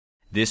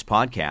This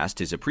podcast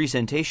is a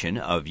presentation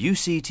of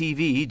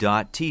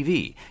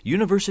UCTV.tv,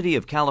 University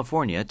of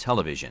California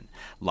Television.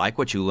 Like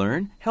what you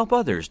learn? Help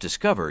others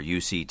discover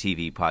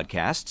UCTV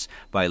podcasts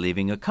by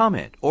leaving a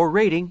comment or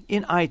rating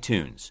in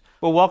iTunes.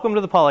 Well, welcome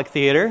to the Pollack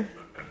Theater.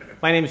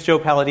 My name is Joe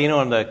Palladino.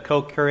 I'm the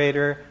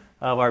co-curator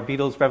of our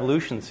Beatles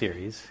Revolution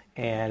series.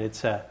 And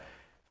it's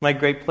my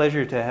great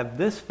pleasure to have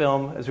this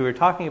film, as we were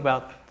talking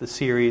about the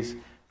series,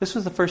 this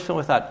was the first film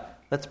I thought,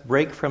 let's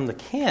break from the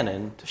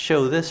canon to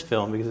show this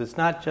film, because it's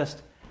not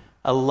just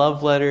a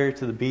love letter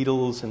to the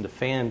Beatles and to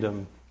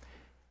fandom.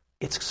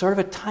 It's sort of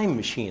a time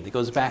machine that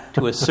goes back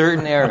to a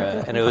certain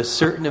era and to a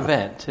certain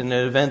event, and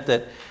an event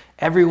that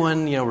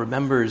everyone,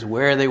 remembers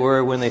where they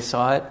were when they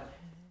saw it,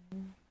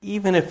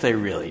 even if they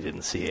really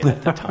didn't see it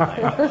at the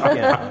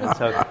time.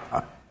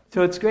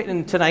 So it's great.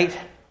 And tonight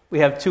we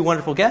have two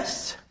wonderful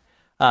guests: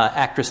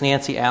 actress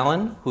Nancy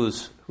Allen,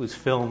 whose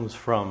films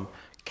from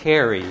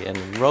Carrie and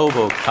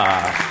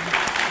RoboCop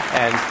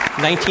and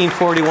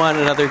 1941,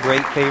 another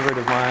great favorite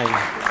of mine,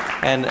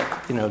 and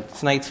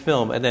tonight's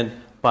film. And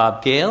then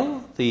Bob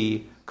Gale,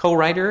 the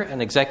co-writer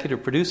and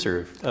executive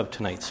producer of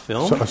tonight's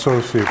film.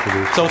 Associate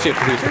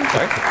producer,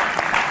 sorry.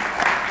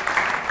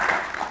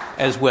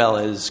 As well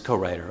as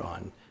co-writer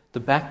on the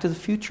Back to the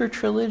Future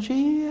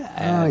trilogy.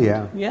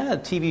 And,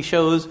 TV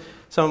shows,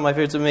 some of my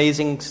favorites,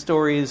 Amazing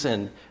Stories,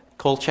 and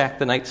Kolchak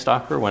the Night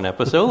Stalker, one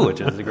episode,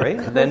 which is great.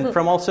 And then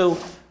from also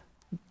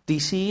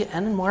DC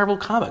and Marvel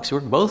Comics. You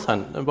work both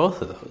on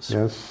both of those.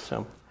 Yes.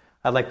 So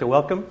I'd like to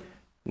welcome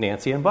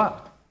Nancy and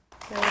Bob.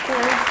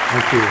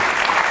 Thank you.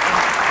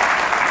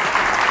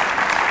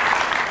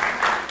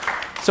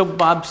 So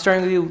Bob,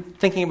 starting with you,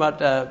 thinking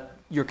about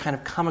your kind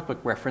of comic book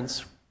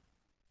reference,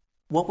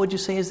 what would you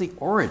say is the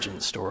origin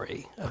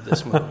story of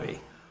this movie?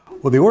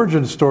 Well, the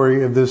origin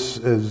story of this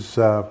is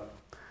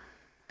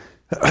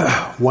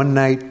one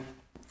night,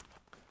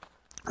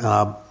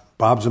 Bob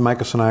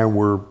Zemeckis and I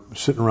were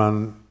sitting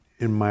around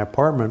in my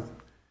apartment,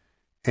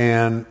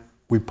 and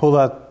we pulled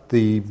out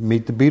the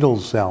Meet the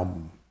Beatles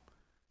album,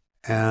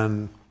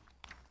 and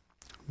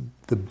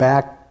the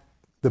back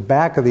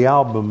of the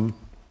album,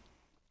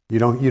 you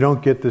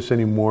don't get this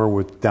anymore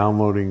with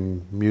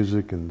downloading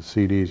music and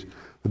CDs.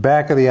 The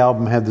back of the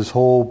album had this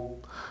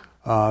whole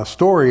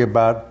story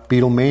about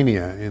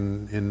Beatlemania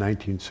in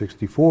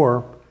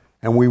 1964,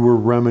 and we were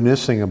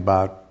reminiscing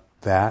about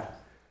that,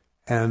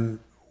 and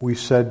we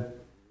said,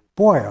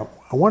 boy,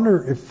 I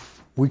wonder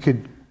if we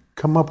could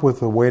come up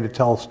with a way to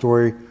tell a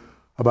story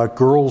about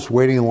girls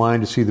waiting in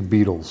line to see the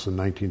Beatles in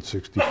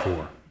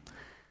 1964.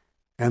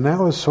 And that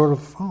was sort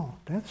of,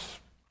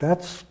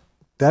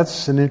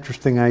 that's an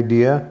interesting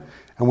idea.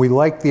 And we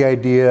like the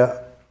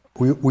idea,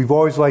 we've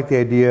always liked the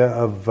idea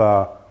of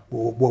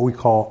what we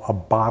call a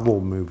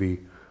bottle movie,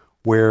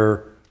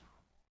 where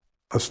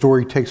a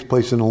story takes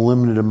place in a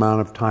limited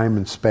amount of time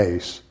and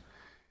space.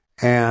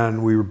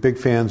 And we were big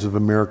fans of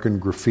American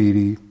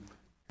Graffiti.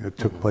 It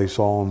took place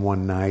all in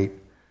one night.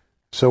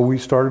 So we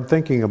started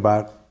thinking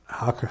about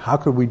how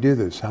could we do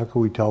this? How could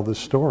we tell this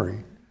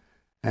story?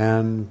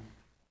 And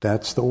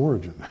that's the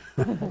origin.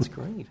 That's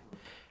great.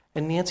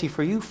 And Nancy,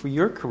 for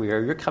your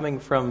career, you're coming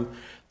from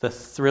the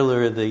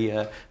thriller,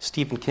 the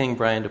Stephen King,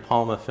 Brian De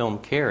Palma film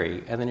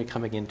Carrie, and then you're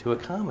coming into a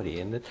comedy.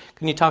 And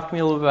can you talk to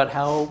me a little bit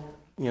about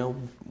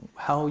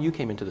how you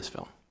came into this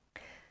film?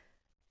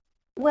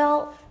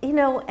 Well,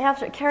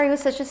 after Carrie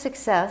was such a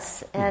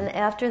success, and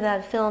after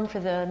that film, for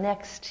the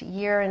next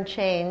year and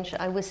change,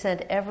 I was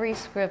sent every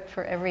script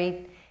for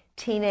every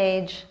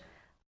teenage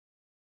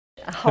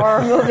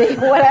horror movie,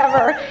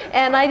 whatever.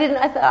 And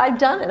I've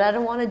done it. I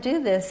don't want to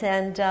do this.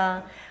 And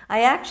I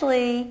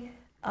actually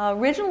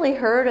originally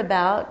heard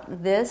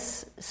about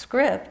this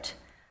script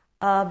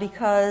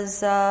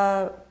because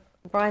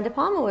Brian De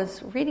Palma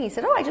was reading. He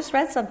said, I just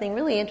read something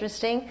really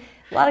interesting.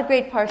 A lot of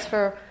great parts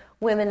for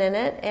women in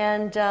it,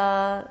 and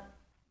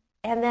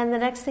then the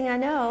next thing I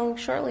know,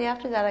 shortly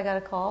after that, I got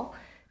a call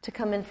to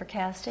come in for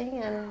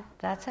casting, and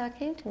that's how it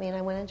came to me, and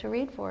I went in to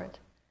read for it.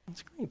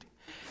 That's great.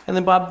 And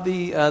then, Bob,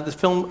 the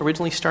film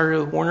originally started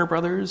with Warner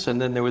Brothers,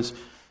 and then there was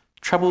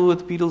trouble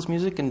with Beatles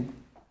music, and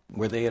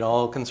were they at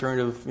all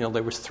concerned of,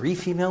 there was 3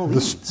 female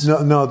leads?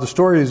 No, the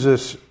story is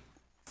this.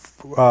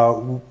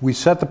 We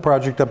set the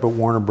project up at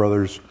Warner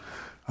Brothers.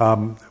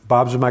 Bob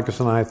Zemeckis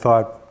and I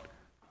thought,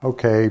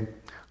 okay,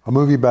 a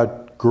movie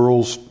about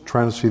girls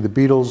trying to see the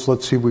Beatles,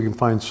 let's see if we can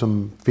find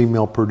some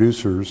female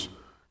producers,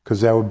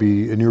 because that would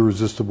be an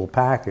irresistible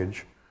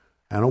package.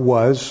 And it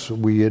was.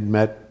 We had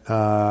met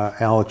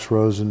Alex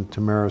Rose and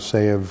Tamara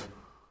Sayev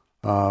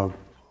a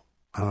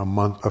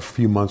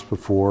few months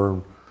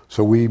before.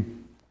 So we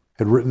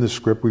had written the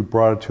script, we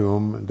brought it to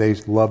them, they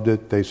loved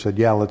it, they said,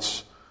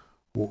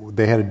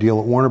 they had a deal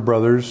at Warner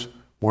Brothers.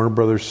 Warner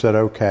Brothers said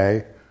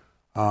okay,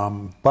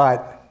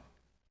 but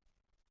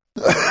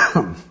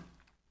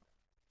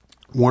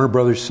Warner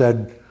Brothers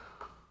said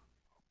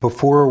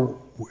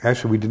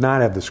we did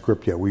not have the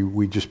script yet.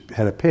 We just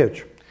had a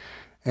pitch.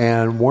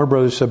 And Warner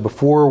Brothers said,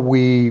 before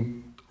we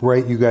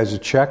write you guys a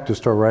check to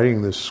start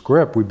writing this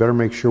script, we better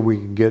make sure we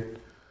can get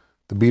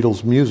the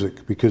Beatles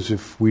music, because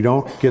if we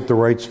don't get the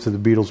rights to the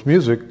Beatles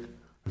music,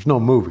 there's no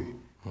movie.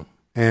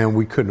 And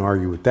we couldn't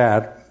argue with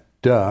that.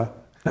 Duh.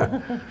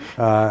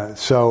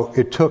 So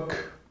it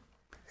took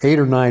 8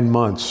 or 9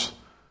 months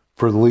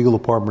for the legal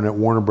department at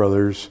Warner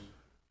Brothers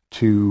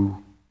to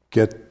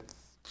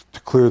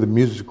clear the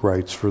music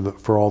rights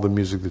for all the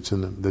music that's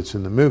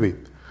in the movie.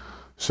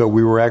 So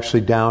we were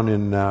actually down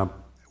in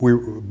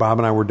Bob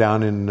and I were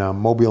down in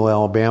Mobile,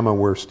 Alabama,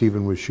 where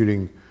Stephen was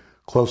shooting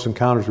Close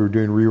Encounters. We were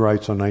doing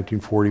rewrites on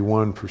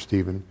 1941 for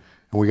Stephen,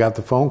 and we got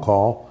the phone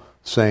call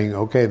saying,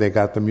 "Okay, they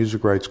got the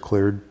music rights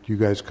cleared. You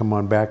guys come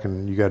on back,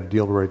 and you got a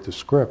deal to write the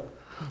script."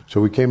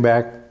 So we came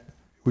back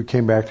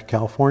to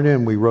California,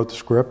 and we wrote the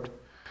script,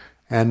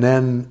 and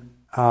then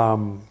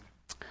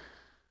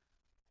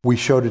we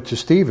showed it to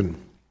Stephen,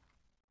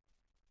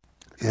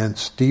 and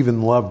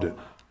Stephen loved it.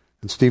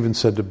 And Stephen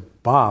said to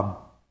Bob,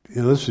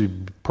 "This is a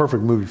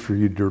perfect movie for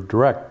you to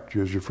direct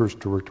as your first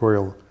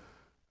directorial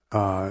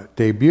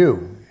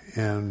debut."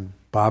 And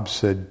Bob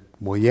said,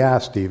 "Well, yeah,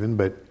 Stephen,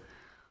 but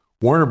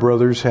Warner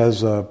Brothers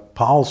has a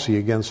policy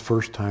against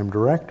first-time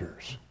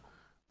directors.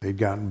 They'd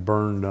gotten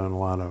burned on a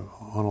lot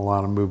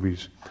of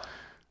movies.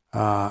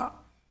 How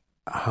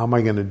am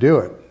I going to do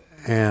it?"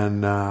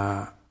 And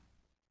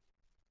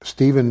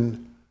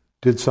Stephen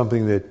did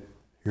something that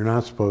you're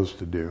not supposed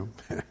to do.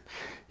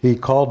 He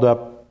called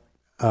up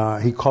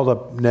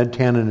Ned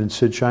Tannen and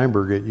Sid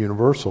Sheinberg at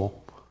Universal.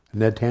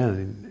 Ned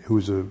Tannen, who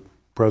was a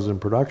president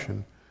of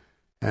production,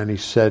 and he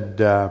said,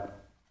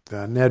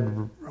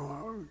 "Ned,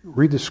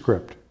 read the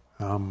script.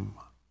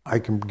 I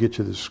can get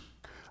you this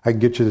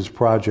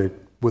project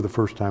with a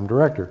first-time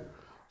director."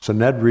 So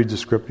Ned reads the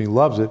script and he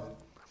loves it.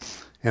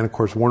 And of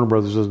course, Warner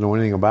Brothers doesn't know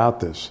anything about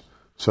this.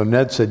 So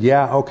Ned said,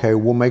 "Yeah, okay,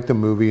 we'll make the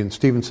movie." And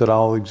Stephen said,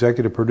 "I'll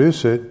executive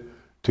produce it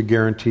to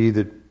guarantee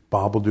that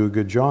Bob will do a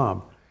good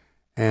job."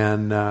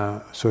 And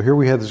so here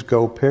we had this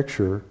Go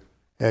picture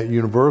at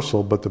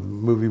Universal, but the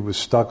movie was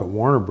stuck at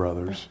Warner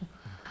Brothers.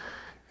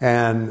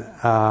 And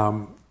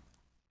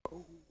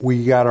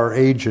we got our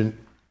agent,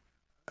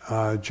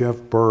 Jeff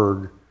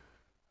Berg,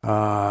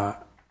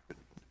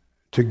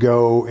 to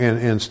go,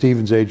 and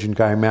Stephen's agent,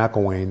 Guy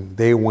McElwain.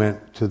 They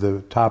went to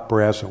the top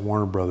brass at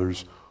Warner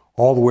Brothers,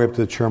 all the way up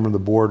to the chairman of the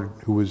board,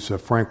 who was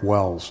Frank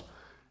Wells.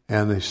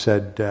 And they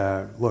said,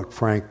 "Look,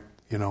 Frank,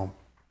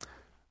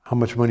 how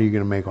much money are you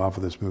going to make off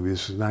of this movie?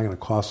 This is not going to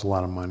cost a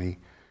lot of money.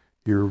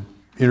 You're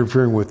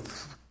interfering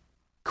with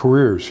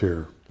careers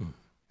here."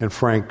 And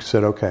Frank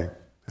said, "Okay,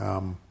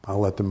 I'll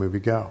let the movie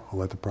go. I'll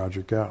let the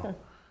project go."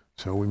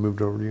 So we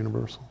moved over to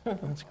Universal.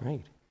 That's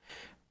great.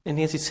 And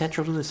Nancy,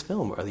 central to this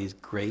film are these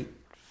great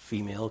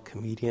female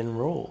comedian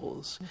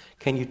roles.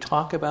 Can you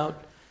talk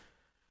about,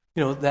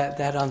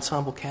 that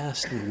ensemble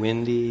cast, and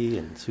Wendy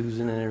and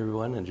Susan and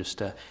everyone, and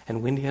just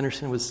and Wendy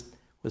Henderson was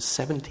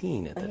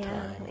 17 at the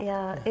time.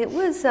 Yeah, it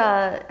was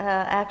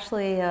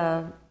actually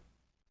a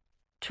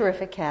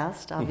terrific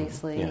cast.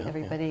 Obviously,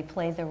 everybody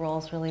played their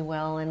roles really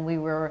well, and we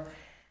were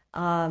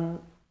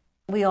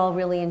we all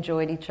really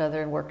enjoyed each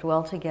other and worked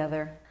well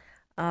together.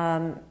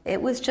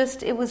 It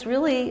was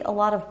really a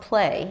lot of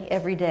play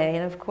every day,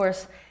 and of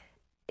course,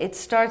 it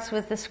starts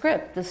with the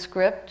script. The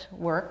script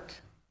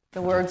worked,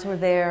 the words were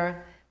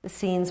there, the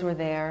scenes were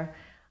there.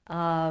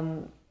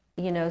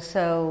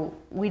 So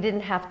we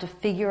didn't have to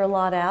figure a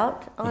lot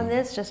out on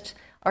this, just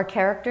our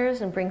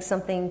characters, and bring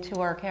something to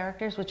our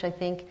characters, which I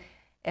think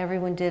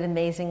everyone did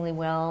amazingly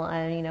well.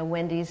 And,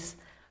 Wendy's,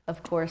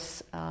 of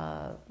course,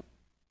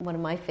 one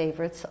of my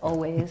favorites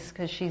always,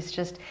 because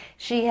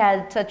she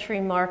had such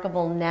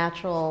remarkable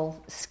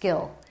natural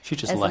skill. She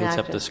just lights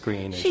up the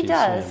screen. She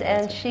does,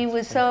 and she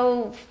was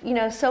so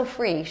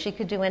free. She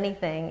could do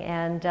anything.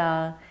 And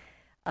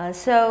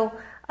so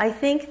I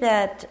think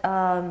that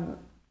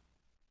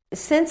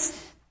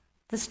since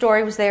the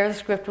story was there, the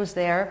script was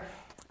there,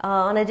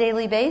 on a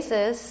daily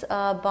basis,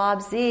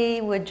 Bob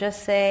Z would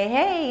just say,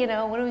 "Hey,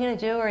 what are we going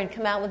to do?" Or he'd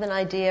come out with an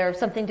idea, or if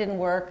something didn't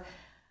work,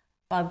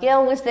 Bob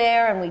Gale was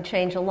there, and we'd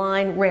change a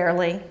line,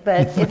 rarely,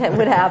 but it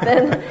would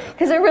happen,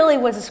 because it really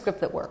was a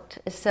script that worked.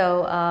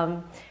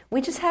 So we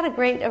just had a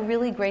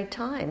really great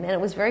time, and it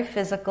was very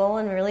physical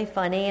and really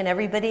funny, and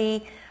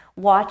everybody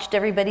watched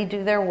everybody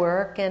do their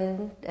work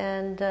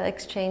and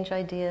exchange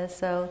ideas.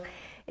 So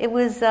it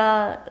was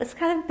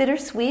kind of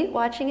bittersweet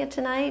watching it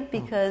tonight,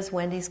 because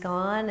Wendy's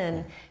gone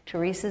and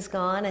Teresa's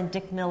gone, and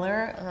Dick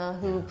Miller,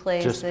 who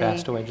plays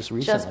passed away just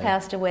recently. Just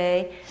passed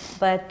away,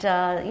 but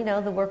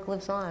the work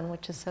lives on,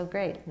 which is so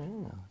great.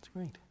 Yeah, that's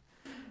great.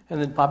 And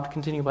then, Bob, to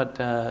continue about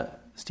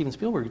Steven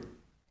Spielberg,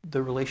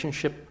 the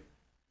relationship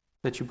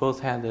that you both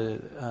had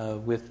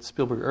with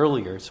Spielberg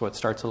earlier. So it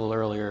starts a little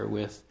earlier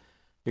with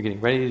you're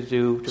getting ready to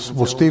do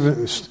different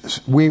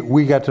films.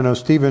 We got to know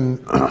Steven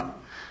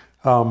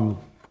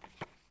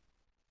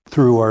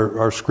through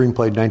our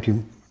screenplay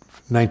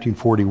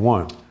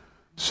 1941.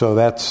 So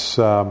that's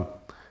and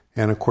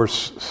of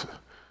course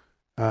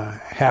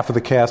half of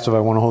the cast of I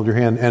Want to Hold Your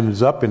Hand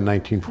ends up in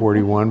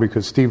 1941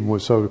 because Steven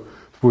was so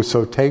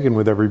taken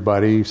with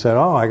everybody. He said,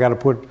 "Oh, I got to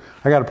put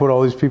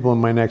all these people in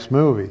my next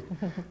movie."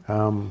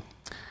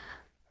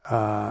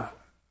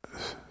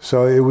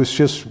 so it was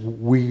just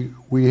we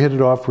hit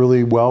it off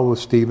really well with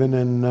Steven,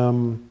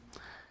 and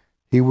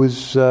he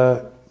was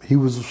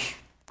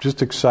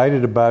just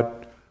excited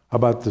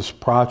about this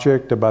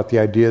project, about the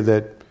idea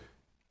that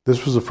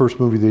this was the first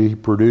movie that he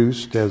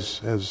produced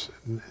as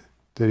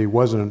that he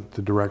wasn't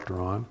the director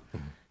on.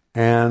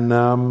 And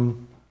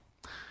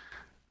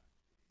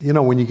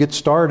when you get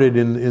started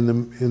in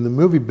the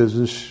movie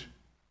business,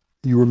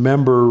 you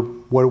remember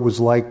what it was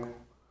like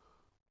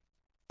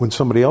when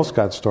somebody else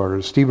got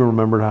started. Steven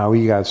remembered how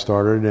he got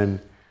started, and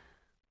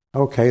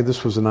okay,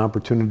 this was an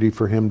opportunity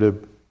for him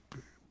to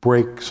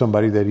break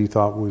somebody that he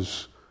thought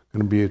was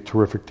going to be a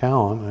terrific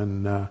talent,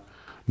 and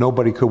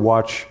nobody could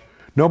watch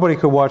I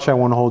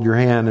Want to Hold Your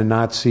Hand and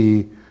not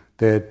see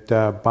that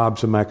Bob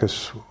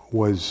Zemeckis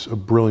was a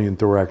brilliant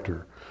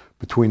director.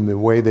 Between the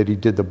way that he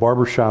did the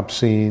barbershop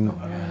scene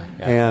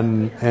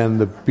and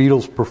the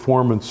Beatles'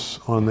 performance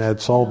on the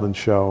Ed Sullivan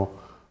Show,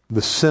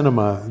 the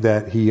cinema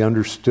that he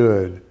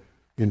understood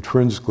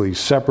intrinsically,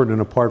 separate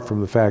and apart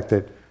from the fact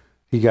that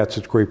he got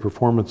such great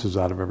performances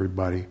out of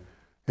everybody,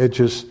 it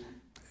just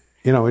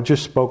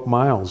spoke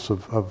miles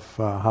of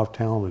how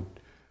talented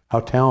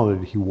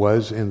he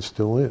was and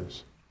still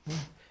is.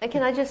 And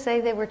can I just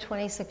say they were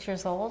 26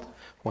 years old?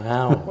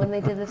 Wow. When they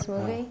did this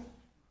movie?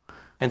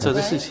 And so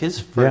this is his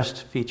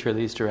first feature that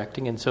he's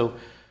directing, and so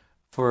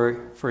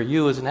for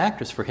you as an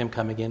actress, for him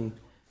coming in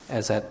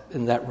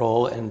in that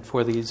role, and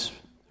for these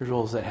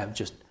roles that have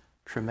just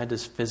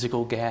tremendous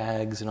physical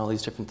gags and all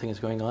these different things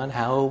going on,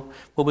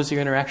 what was your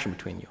interaction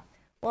between you?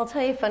 Well, I'll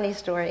tell you a funny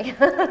story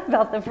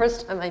about the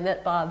first time I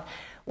met Bob.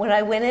 When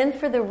I went in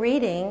for the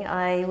reading,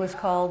 I was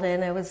called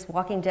in. I was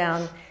walking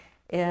down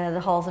the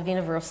halls of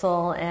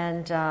Universal,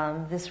 and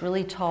this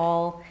really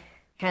tall,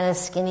 kind of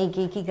skinny,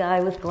 geeky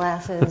guy with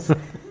glasses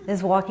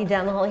is walking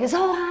down the hall. He goes,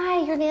 "Oh,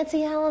 hi, you're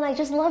Nancy Allen. I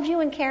just loved you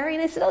and Carrie."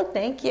 And I said, "Oh,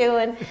 thank you."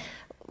 And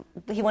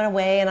he went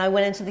away, and I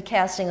went into the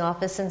casting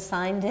office and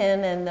signed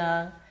in,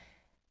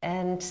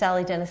 and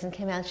Sally Dennison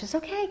came out. She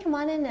said, "Okay, come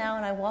on in now."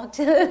 And I walked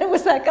in, and it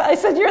was that guy. I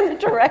said, "You're the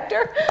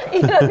director?"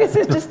 This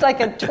is just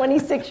like a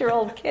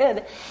 26-year-old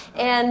kid.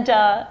 And,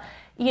 I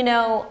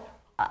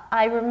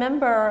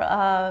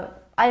remember,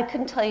 I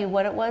couldn't tell you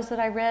what it was that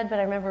I read, but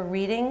I remember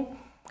reading,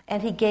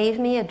 and he gave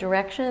me a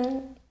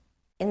direction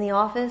in the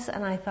office,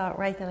 and I thought,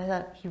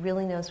 he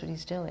really knows what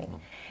he's doing.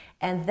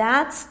 And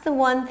that's the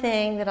one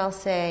thing that I'll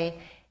say,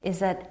 is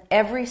that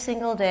every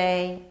single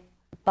day,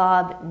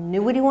 Bob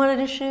knew what he wanted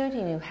to shoot,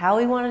 he knew how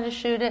he wanted to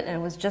shoot it, and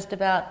it was just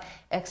about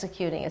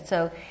executing it.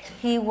 So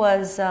he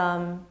was,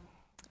 from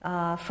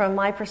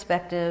my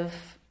perspective,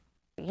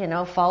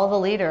 follow the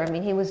leader. I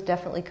mean, he was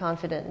definitely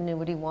confident and knew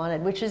what he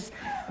wanted, which is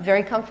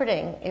very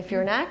comforting if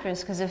you're an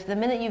actress, because if the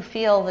minute you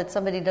feel that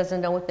somebody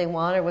doesn't know what they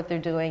want or what they're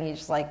doing, you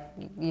just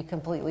you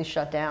completely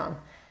shut down,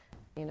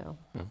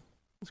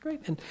 That's great.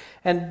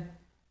 And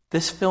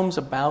this film's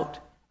about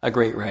a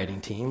great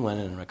writing team,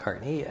 Lennon and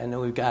McCartney. I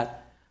know we've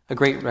got a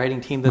great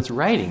writing team that's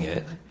writing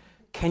it.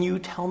 Can you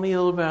tell me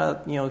a little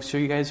about, so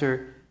you guys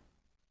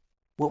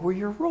what were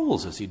your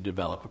roles as you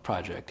develop a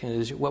project?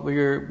 And what were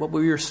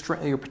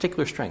your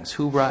particular strengths?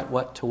 Who brought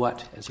what to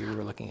what as you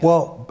were looking at it?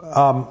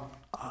 Well,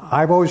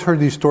 I've always heard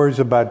these stories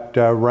about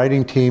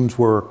writing teams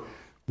where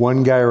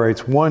one guy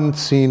writes one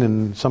scene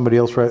and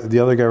the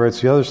other guy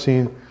writes the other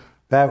scene.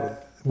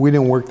 That we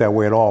didn't work that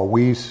way at all.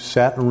 We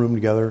sat in a room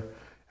together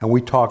and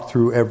we talked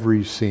through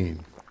every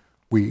scene.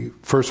 We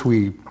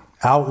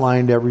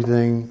outlined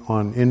everything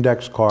on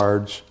index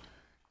cards,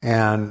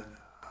 and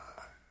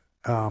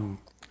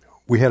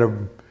we had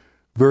a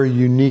very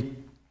unique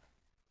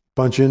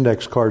bunch of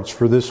index cards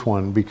for this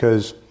one,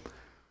 because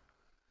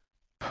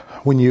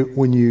when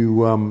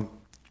you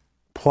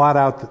plot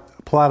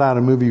out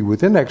a movie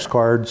with index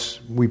cards,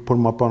 we put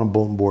them up on a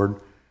bulletin board.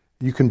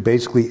 You can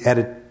basically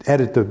edit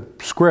the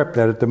script,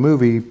 edit the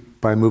movie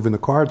by moving the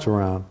cards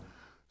around.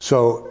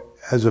 So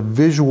as a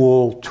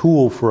visual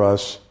tool for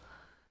us,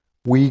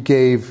 we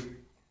gave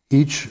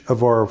each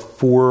of our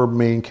four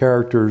main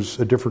characters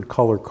a different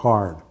color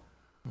card.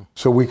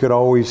 So we could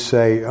always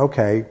say,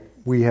 okay,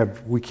 we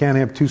can't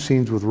have two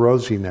scenes with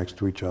Rosie next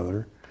to each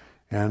other,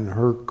 and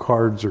her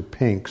cards are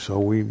pink.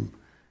 So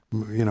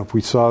if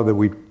we saw that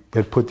we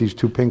had put these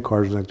two pink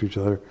cards next to each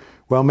other,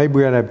 well, maybe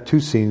we had to have two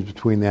scenes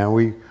between that.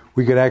 We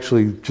could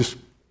actually just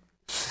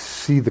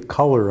see the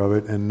color of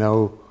it and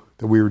know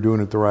that we were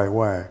doing it the right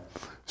way.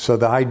 So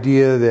the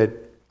idea that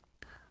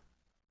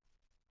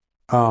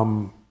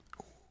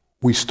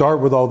we start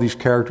with all these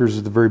characters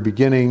at the very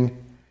beginning,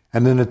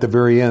 and then at the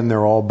very end,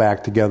 they're all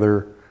back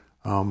together.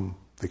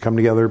 They come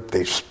together,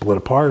 they split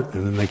apart,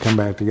 and then they come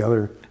back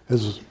together.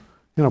 As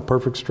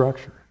perfect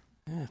structure.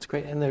 Yeah, it's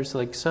great. And there's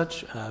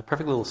such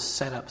perfect little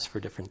setups for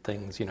different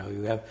things. You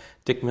have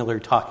Dick Miller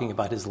talking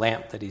about his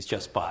lamp that he's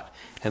just bought,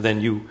 and then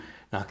you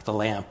knock the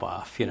lamp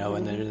off,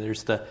 and then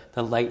there's the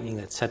lightning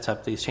that sets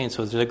up these chains.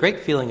 So there's a great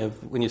feeling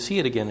of, when you see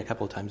it again a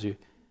couple of times, you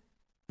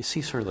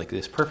see sort of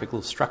this perfect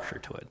little structure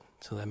to it.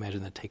 So I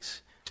imagine that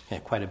takes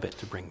quite a bit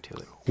to bring to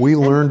it. We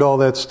learned all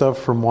that stuff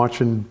from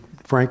watching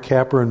Frank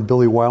Capra and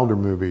Billy Wilder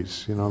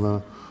movies.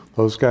 The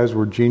Those guys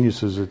were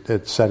geniuses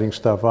at setting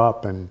stuff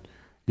up, and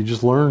you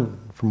just learn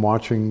from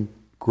watching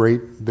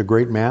the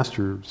great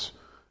masters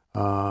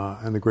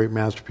and the great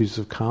masterpieces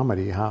of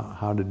comedy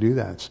how to do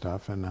that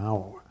stuff and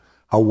how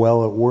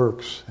well it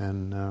works.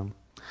 And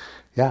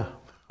yeah.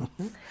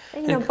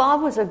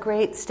 Bob was a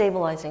great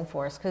stabilizing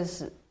force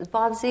because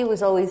Bob Z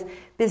was always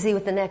busy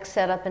with the next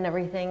setup and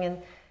everything.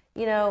 And,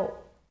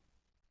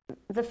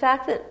 the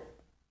fact that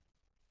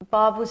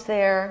Bob was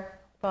there,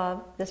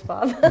 Bob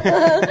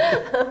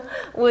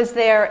was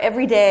there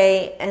every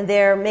day and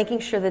there making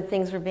sure that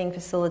things were being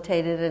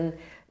facilitated and,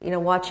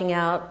 watching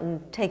out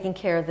and taking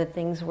care that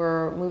things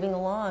were moving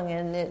along.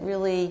 And it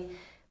really,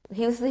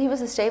 he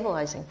was a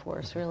stabilizing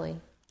force, really.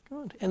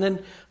 Good. And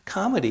then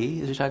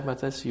comedy, as you talk about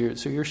this,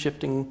 you're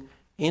shifting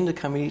into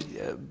comedy.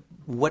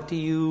 What do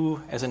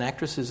you, as an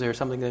actress, is there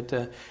something that,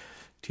 do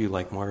you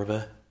like more of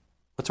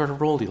what sort of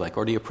role do you like?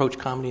 Or do you approach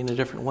comedy in a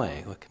different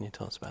way? What can you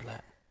tell us about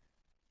that?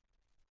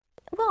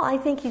 Well, I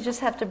think you just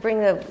have to bring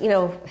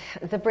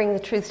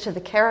the truth to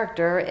the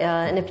character,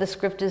 and if the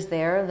script is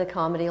there, the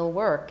comedy will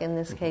work. In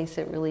this case,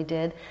 it really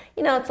did.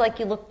 It's like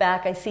you look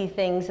back, I see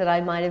things that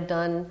I might have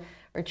done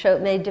or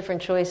made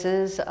different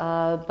choices,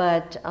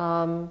 but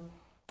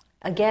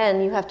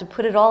again, you have to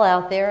put it all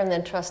out there and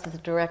then trust that the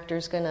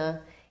director's going to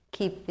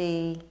keep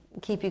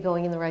you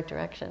going in the right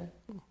direction.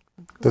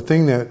 The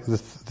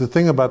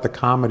thing about the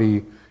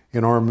comedy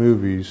in our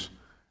movies.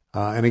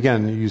 And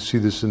again, you see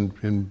this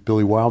in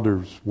Billy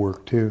Wilder's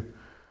work too.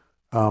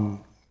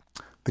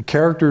 The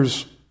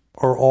characters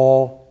are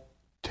all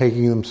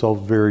taking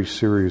themselves very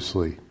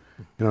seriously.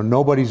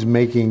 Nobody's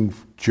making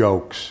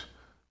jokes.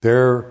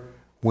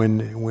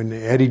 When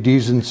Eddie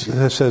Deason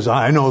says,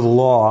 "I know the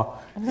law,"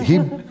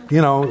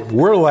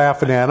 we're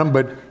laughing at him,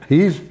 but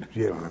he's,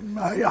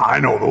 I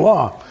know the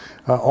law.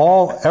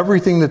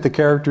 Everything that the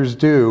characters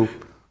do,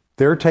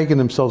 they're taking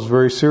themselves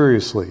very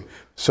seriously.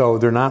 So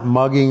they're not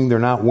mugging, they're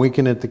not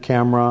winking at the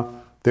camera.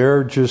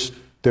 They're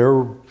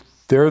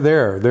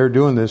there. They're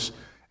doing this.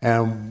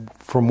 And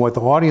from what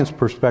the audience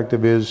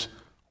perspective is,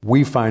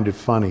 we find it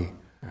funny.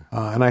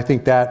 And I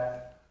think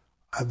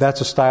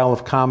that's a style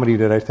of comedy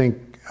that I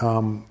think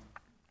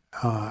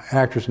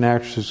actors and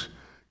actresses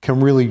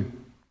can really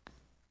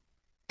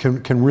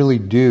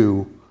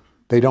do.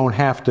 They don't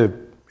have to.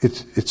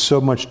 It's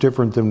so much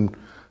different than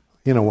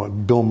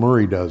what Bill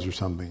Murray does or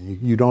something.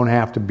 You don't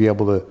have to be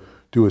able to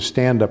do a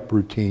stand-up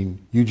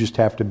routine. You just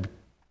have to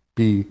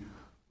be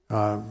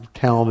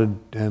talented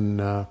and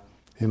know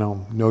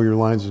your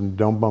lines and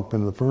don't bump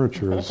into the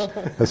furniture,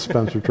 as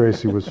Spencer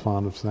Tracy was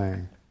fond of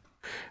saying.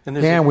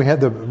 And we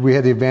had the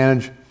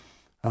advantage.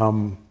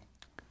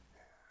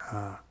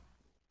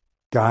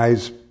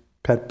 Guys'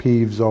 pet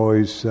peeves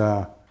always.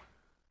 I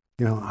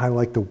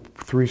like the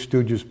Three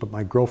Stooges, but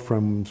my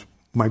girlfriend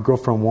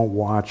won't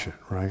watch it,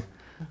 right?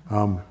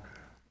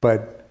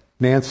 But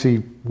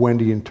Nancy,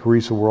 Wendy, and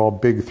Teresa were all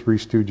big Three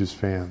Stooges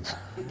fans.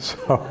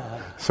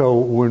 So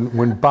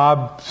when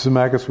Bob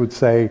Zemeckis would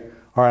say,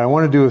 "All right, I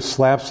want to do a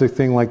slapstick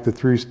thing like the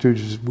Three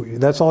Stooges,"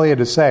 that's all he had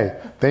to say.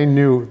 They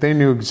knew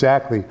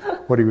exactly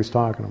what he was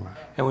talking about.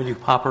 And when you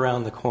pop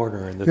around the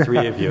corner and the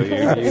three of you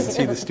can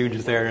see the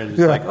Stooges there, and it's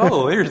like,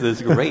 oh, there's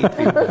this great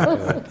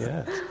people.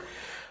 Yes.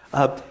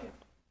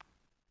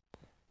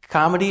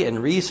 Comedy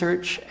and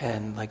research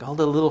and like all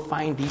the little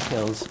fine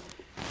details.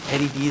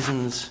 Eddie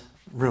Deason's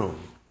room,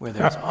 where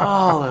there's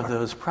all of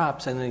those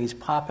props, and then he's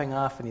popping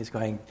off and he's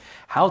going,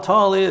 "How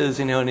tall is,"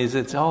 and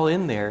it's all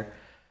in there.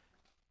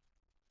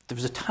 There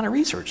was a ton of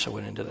research that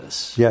went into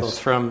this, both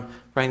from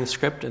writing the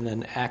script and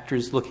then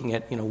actors looking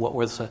at, what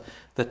was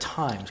the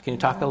times. Can you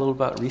talk a little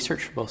about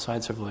research from both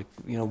sides of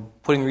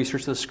putting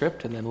research to the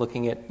script and then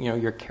looking at,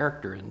 your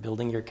character and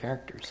building your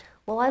characters?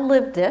 Well, I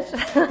lived it.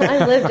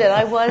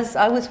 I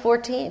was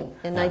 14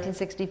 in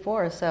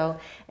 1964,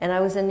 and I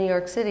was in New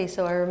York City,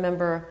 so I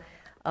remember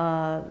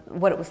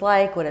what it was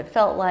like, what it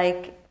felt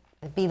like,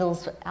 the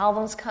Beatles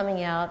albums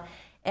coming out,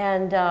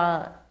 and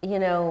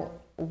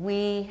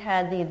we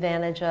had the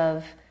advantage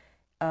of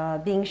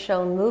being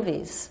shown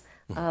movies,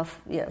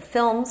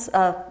 films,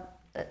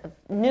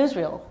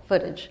 newsreel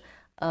footage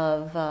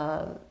of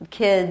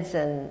kids,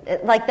 and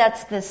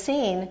that's the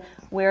scene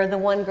where the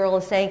one girl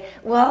is saying,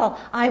 "Well,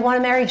 I want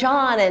to marry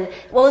John," and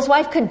his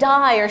wife could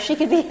die, or she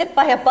could be hit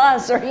by a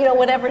bus, or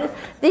whatever it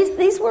is.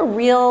 These were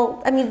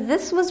real. I mean,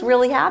 this was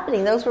really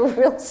happening. Those were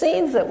real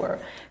scenes that were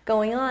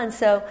going on.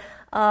 So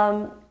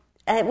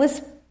it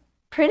was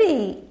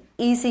pretty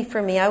easy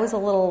for me. I was a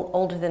little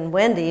older than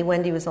Wendy.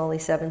 Wendy was only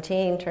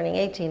 17, turning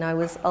 18. I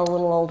was a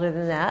little older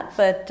than that,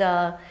 but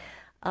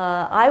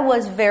I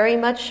was very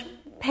much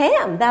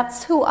Pam.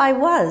 That's who I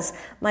was.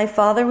 My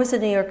father was a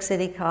New York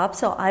City cop,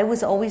 so I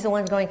was always the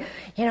one going,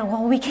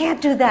 well, we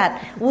can't do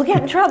that. We'll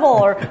get in trouble,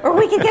 or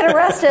we could get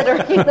arrested, or,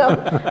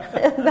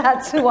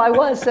 that's who I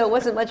was. So it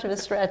wasn't much of a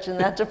stretch in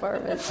that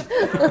department.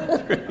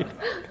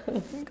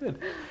 Good.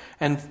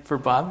 And for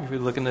Bob, if you're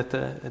looking at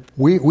the...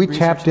 We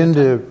tapped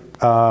into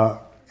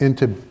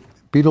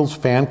Beatles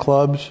fan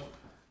clubs.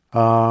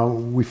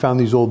 We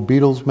found these old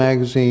Beatles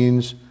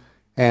magazines,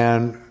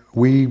 and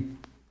we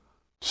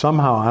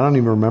somehow, I don't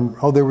even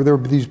remember, there were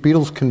these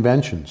Beatles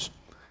conventions,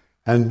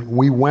 and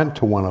we went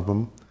to one of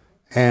them,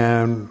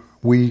 and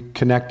we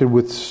connected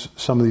with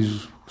some of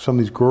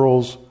these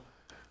girls.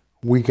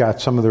 We got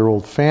some of their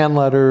old fan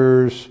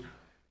letters,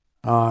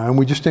 and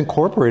we just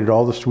incorporated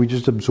all this. We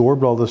just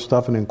absorbed all this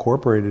stuff and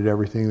incorporated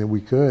everything that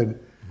we could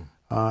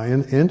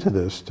into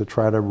this to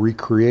try to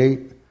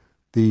recreate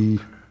the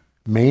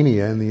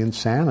mania and the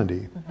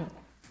insanity. Mm-hmm.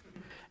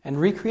 And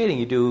recreating,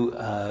 you do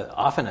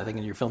often, I think,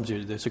 in your films,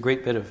 there's a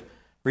great bit of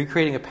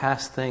recreating a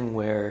past thing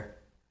where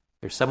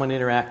there's someone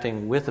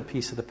interacting with a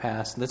piece of the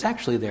past that's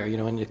actually there.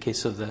 In the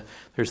case of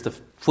there's the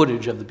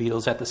footage of the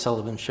Beatles at the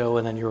Sullivan Show,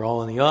 and then you're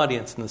all in the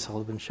audience in the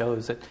Sullivan Show.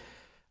 Is it?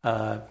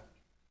 Can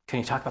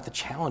you talk about the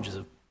challenges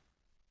of,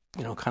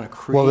 kind of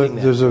creating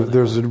that? Well,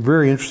 there's a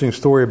very interesting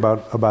story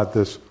about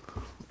this.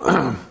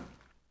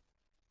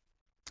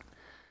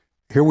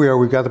 Here we are.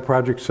 We've got the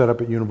project set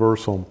up at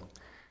Universal,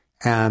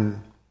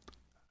 and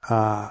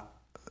the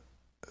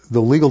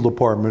legal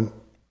department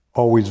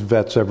always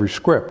vets every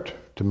script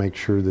to make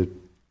sure that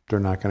they're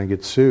not going to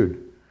get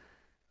sued.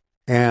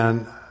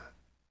 And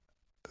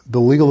the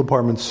legal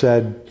department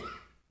said,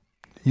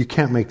 you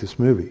can't make this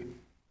movie.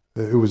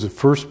 It was the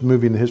first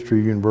movie in the history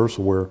of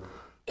Universal where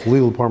the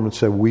legal department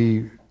said,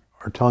 we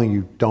are telling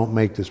you don't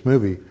make this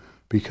movie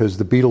because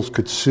the Beatles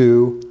could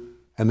sue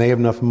and they have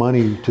enough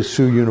money to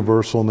sue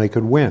Universal and they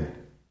could win.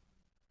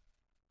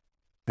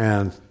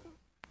 And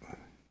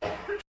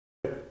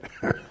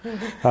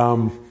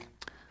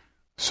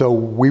so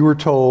we were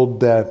told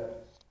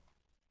that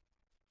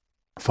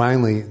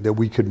finally that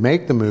we could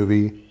make the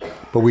movie,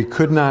 but we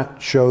could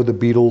not show the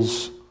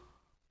Beatles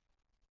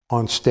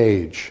on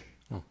stage.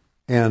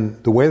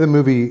 And the way the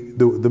movie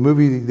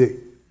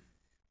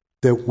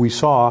that we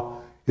saw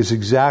is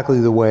exactly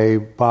the way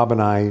Bob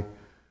and I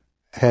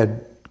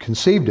had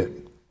conceived it.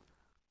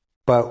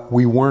 But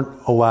we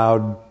weren't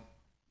allowed,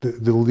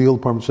 the legal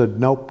department said,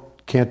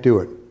 nope, can't do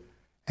it.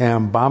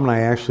 And Bob and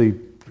I actually,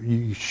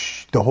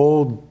 the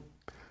whole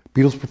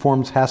Beatles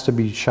performance has to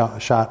be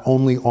shot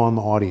only on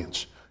the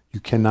audience. You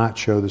cannot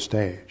show the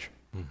stage.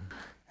 Mm-hmm.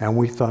 And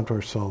we thought to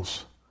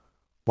ourselves,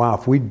 wow,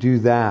 if we do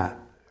that,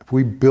 if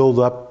we build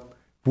up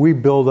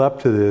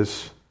to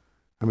this,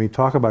 I mean,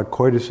 talk about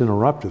coitus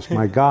interruptus.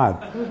 My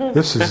God,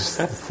 this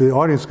is the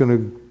audience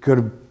going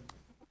to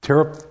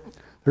tear up.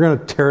 They're going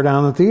to tear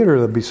down the theater.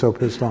 They'll be so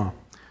pissed off.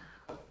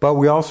 But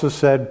we also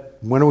said,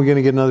 when are we going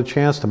to get another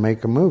chance to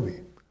make a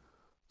movie?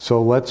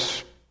 So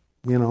let's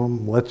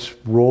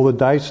roll the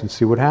dice and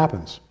see what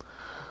happens.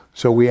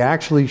 So we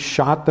actually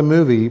shot the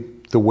movie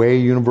the way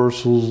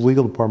Universal's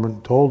legal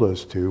department told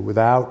us to,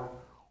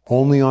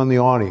 only on the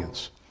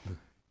audience.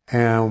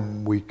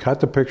 And we cut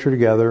the picture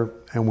together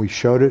and we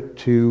showed it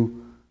to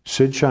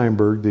Sid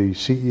Sheinberg, the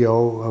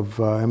CEO of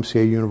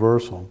MCA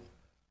Universal.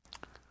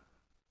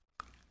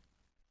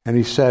 And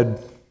he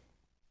said,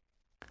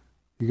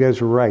 you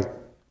guys are right.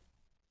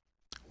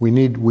 We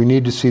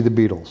need to see the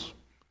Beatles.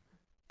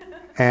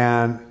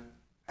 And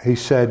he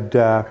said,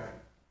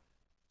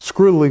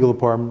 screw the legal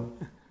department.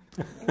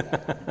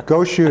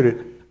 Go shoot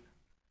it.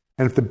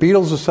 And if the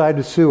Beatles decide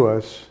to sue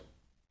us,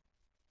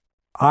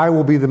 I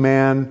will be the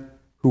man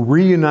who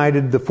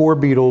reunited the four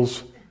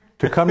Beatles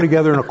to come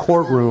together in a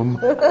courtroom,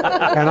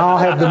 and I'll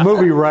have the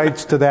movie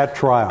rights to that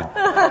trial.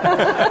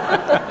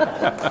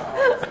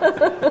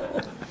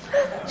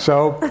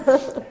 So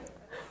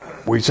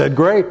we said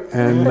great,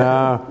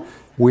 and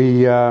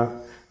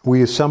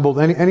we assembled.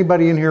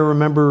 Anybody in here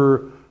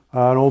remember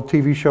an old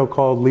TV show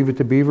called Leave It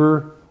to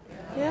Beaver?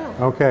 Yeah.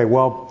 Okay,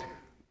 well,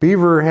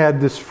 Beaver had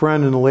this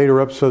friend in the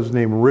later episodes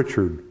named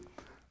Richard,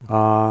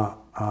 played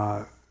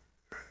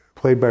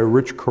by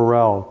Rich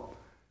Correll.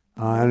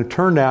 And it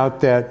turned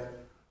out that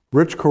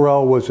Rich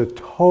Correll was a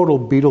total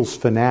Beatles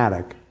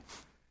fanatic.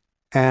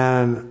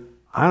 And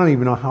I don't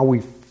even know how we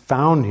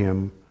found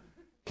him.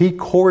 He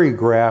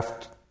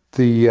choreographed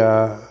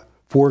the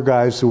four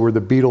guys who were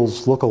the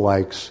Beatles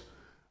lookalikes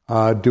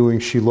doing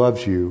She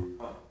Loves You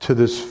to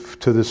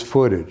this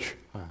footage.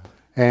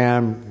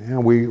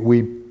 And we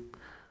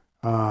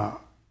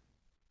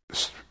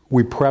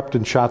prepped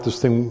and shot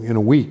this thing in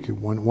a week,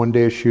 one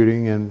day of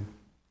shooting, and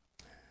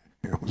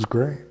it was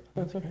great.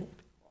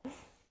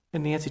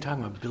 And Nancy,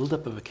 talking about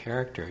build-up of a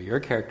character, your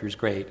character is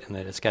great, and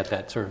that it's got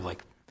that sort of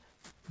like,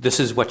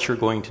 this is what you're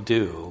going to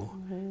do,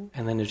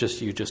 and then you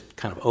just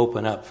kind of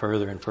open up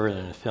further and further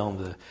in the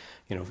film,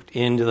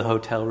 into the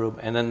hotel room,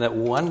 and then that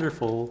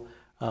wonderful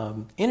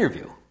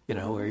interview,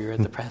 where you're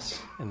at the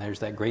press, and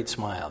there's that great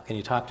smile. Can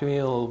you talk to me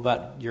a little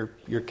about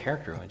your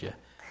character, would you?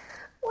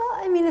 Well,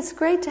 I mean, it's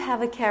great to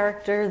have a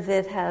character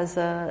that has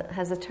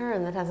a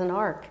turn, that has an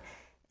arc,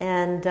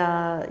 and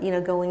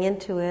going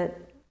into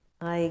it,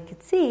 I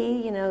could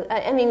see,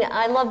 I mean,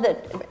 I love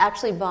that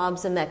actually Bob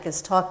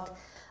Zemeckis talked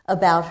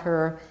about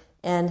her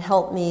and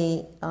helped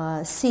me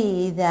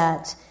see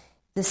that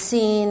the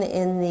scene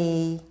in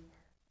the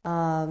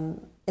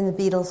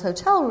Beatles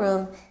hotel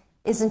room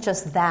isn't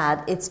just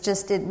that. It's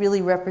just, it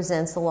really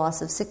represents the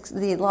loss of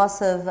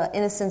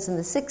innocence in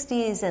the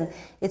 60s, and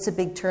it's a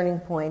big turning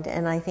point.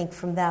 And I think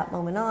from that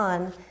moment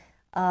on,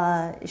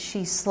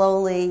 she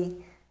slowly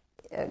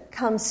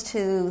comes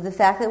to the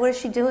fact that what is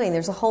she doing?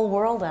 There's a whole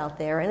world out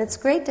there, and it's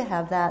great to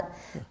have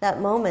that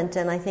moment.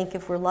 And I think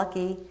if we're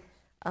lucky,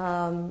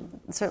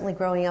 certainly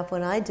growing up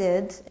when I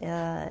did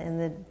in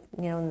the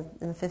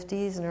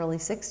 50s and early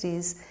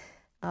 60s,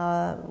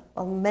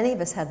 many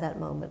of us had that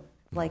moment.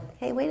 Like,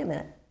 hey, wait a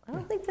minute, I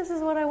don't think this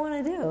is what I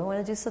want to do. I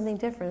want to do something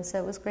different. So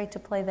it was great to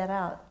play that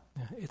out.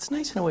 Yeah, it's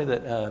nice in a way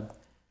that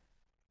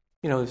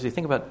as you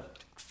think about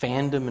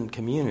fandom and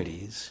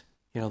communities.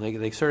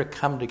 They sort of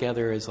come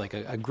together as like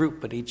a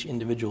group, but each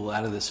individual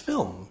out of this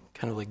film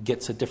kind of like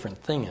gets a different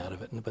thing out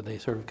of it, but they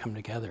sort of come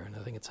together, and I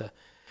think it's a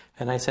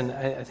nice, and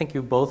I think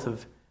you both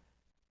have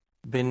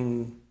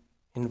been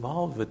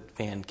involved with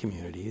fan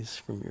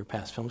communities from your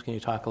past films. Can you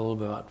talk a little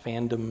bit about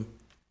fandom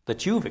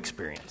that you've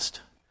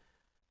experienced?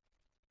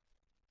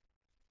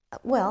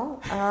 Well,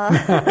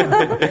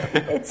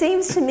 it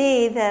seems to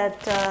me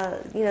that,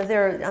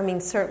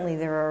 certainly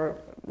there are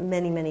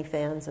many, many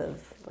fans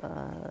of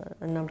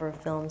a number of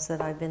films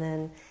that I've been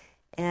in.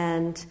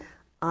 And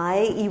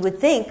you would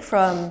think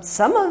from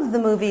some of the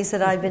movies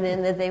that I've been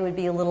in that they would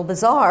be a little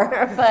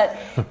bizarre, but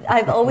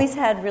I've always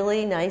had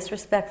really nice,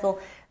 respectful,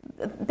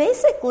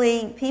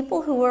 basically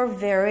people who are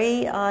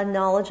very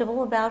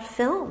knowledgeable about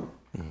film.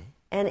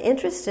 And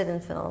interested in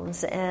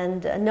films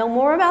and know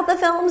more about the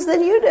films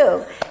than you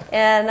do.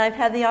 And I've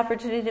had the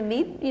opportunity to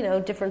meet,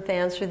 different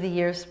fans through the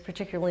years,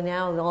 particularly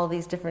now at all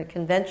these different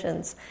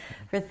conventions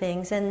for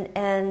things.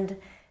 And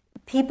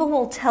people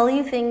will tell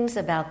you things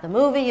about the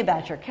movie,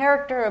 about your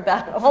character,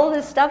 about all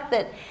this stuff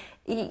that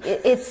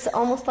it's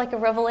almost like a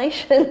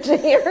revelation to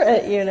hear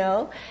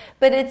it,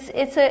 But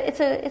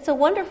it's a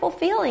wonderful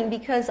feeling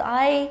because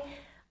I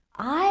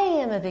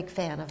am a big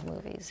fan of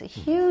movies, a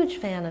huge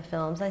fan of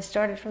films. I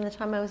started from the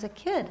time I was a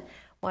kid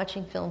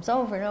watching films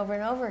over and over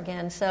and over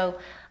again. So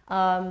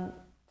I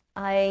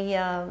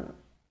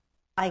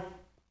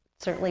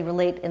certainly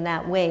relate in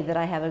that way that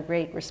I have a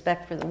great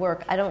respect for the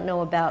work. I don't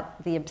know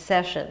about the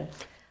obsession.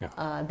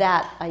 Yeah.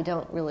 That I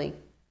don't really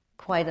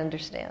quite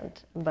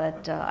understand.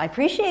 But I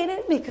appreciate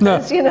it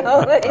because,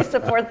 they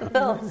support the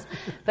films.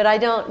 But I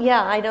don't get it.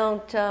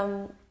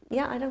 I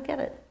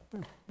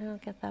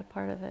don't get that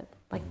part of it.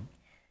 Like,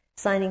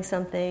 signing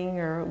something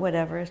or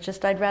whatever. It's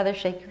just I'd rather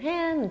shake your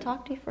hand and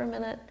talk to you for a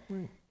minute,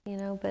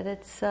 But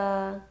it's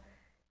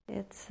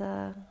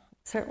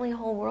certainly a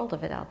whole world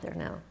of it out there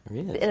now,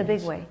 in a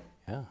big way.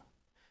 Yeah.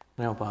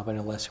 Now, Bob, I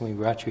know last time we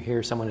brought you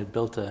here, someone had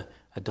built a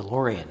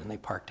DeLorean and they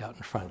parked out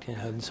in front.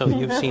 And so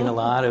you've seen a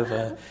lot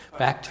of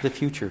Back to the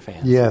Future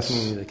fans. Yes. The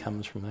community that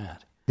comes from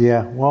that.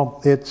 Yeah.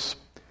 Well,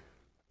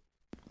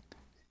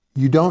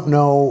 you don't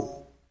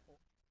know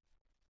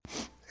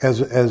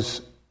as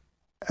a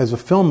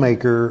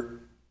filmmaker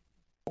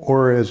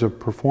or as a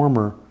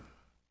performer,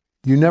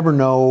 you never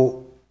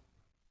know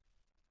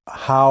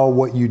how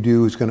what you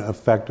do is going to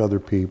affect other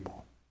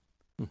people.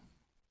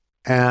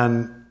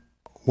 And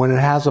when it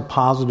has a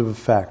positive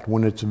effect,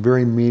 when it's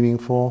very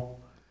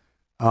meaningful,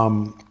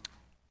 the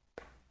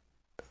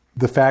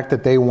fact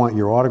that they want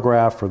your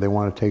autograph or they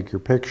want to take your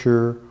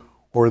picture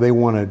or they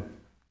want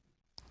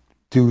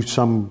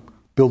to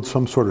build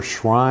some sort of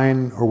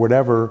shrine or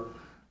whatever,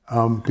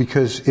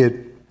 because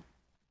it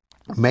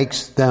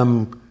makes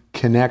them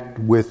connect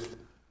with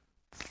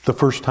the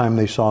first time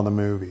they saw the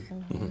movie.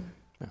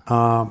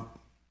 Mm-hmm.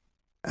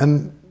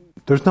 And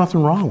there's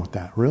nothing wrong with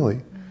that, really.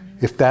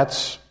 Mm-hmm. If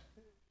that's,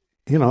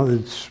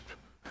 it's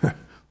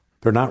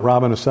they're not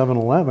robbing a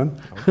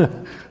 7-Eleven. Okay.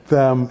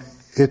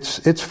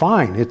 It's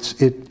fine.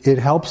 It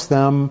helps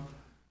them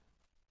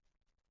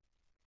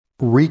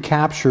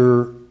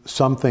recapture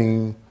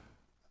something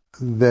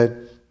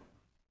that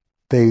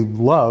they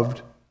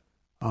loved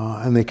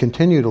and they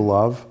continue to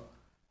love.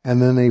 And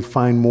then they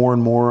find more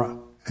and more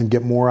and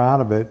get more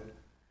out of it.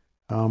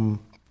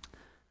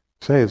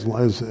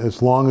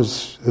 As long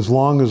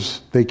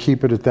as they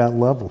keep it at that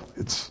level,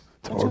 it's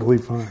totally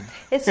fine.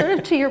 It's sort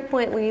of to your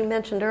point when you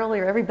mentioned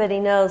earlier. Everybody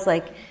knows.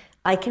 Like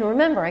I can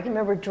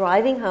remember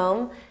driving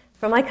home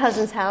from my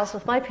cousin's house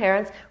with my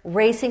parents,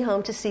 racing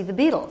home to see the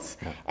Beatles,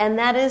 and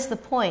that is the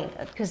point.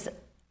 Because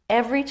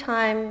every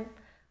time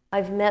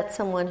I've met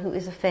someone who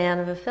is a fan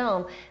of a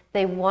film,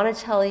 they want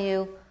to tell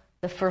you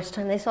the first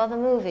time they saw the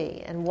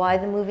movie and why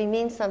the movie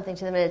means something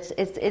to them.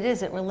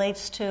 It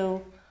relates to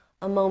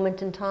a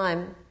moment in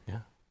time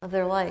of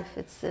their life.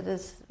 It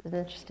is an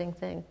interesting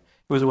thing. It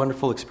was a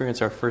wonderful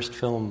experience. Our first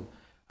film,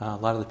 a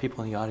lot of the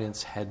people in the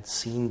audience had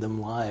seen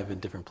them live in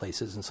different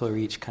places, and so they were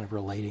each kind of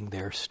relating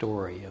their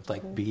story of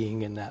like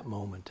being in that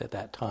moment at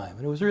that time.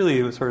 And it was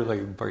sort of like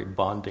a very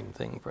bonding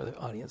thing for the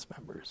audience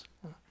members.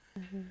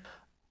 Mm-hmm.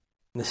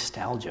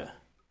 Nostalgia.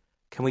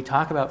 Can we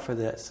talk about for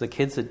the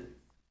kids that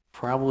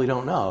probably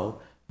don't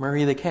know,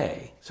 Murray the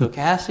K. So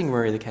casting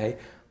Murray the K,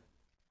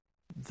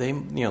 they,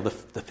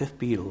 the fifth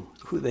Beatle,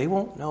 they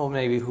won't know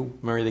maybe who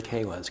Murray the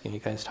K was. Can you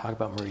guys talk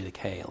about Murray the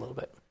K a little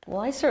bit?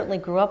 Well, I certainly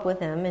grew up with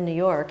him in New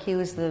York. He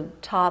was the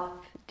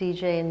top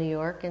DJ in New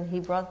York, and he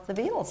brought the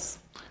Beatles.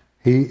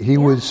 He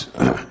was.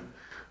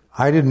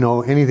 I didn't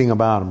know anything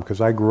about him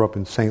because I grew up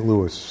in St.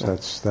 Louis.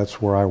 That's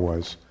where I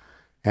was,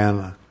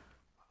 And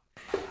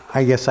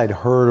I guess I'd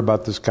heard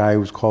about this guy who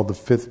was called the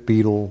Fifth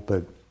Beatle,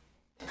 but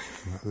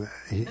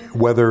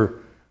whether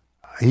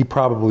he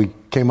probably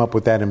came up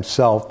with that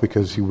himself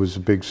because he was a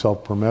big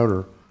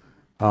self-promoter.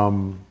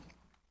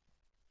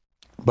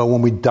 But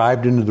when we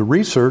dived into the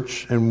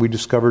research and we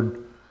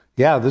discovered,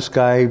 this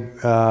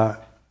guy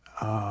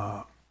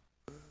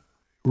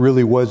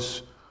really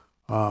was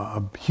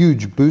a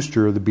huge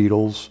booster of the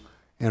Beatles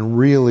and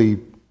really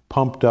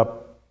pumped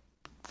up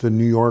the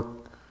New York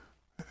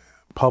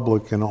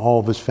public and all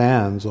of his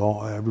fans,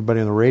 everybody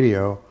on the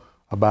radio,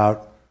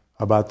 about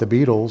the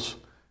Beatles.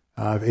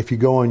 If you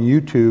go on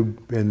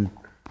YouTube and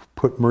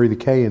put Murray the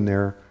K in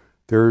there,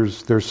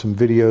 there's some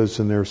videos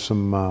and there's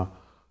some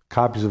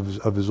copies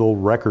of his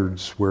old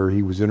records where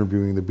he was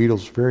interviewing the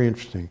Beatles. Very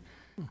interesting.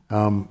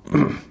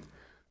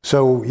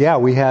 So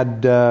we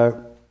had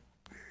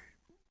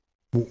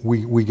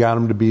we got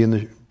him to be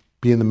in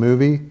the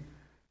movie.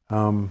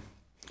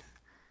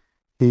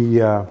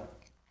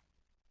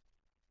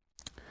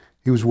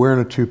 He was wearing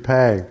a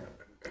toupee,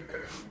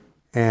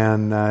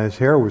 and his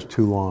hair was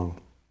too long.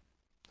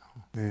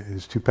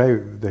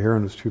 The hair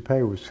on his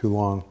toupee was too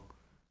long.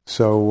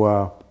 So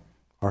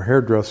our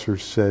hairdresser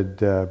said,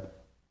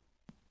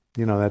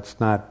 that's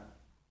not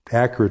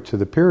accurate to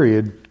the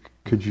period.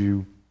 Could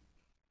you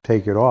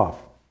take it off?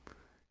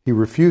 He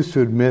refused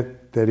to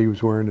admit that he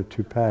was wearing a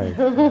toupee.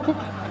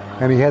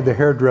 And he had the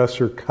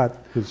hairdresser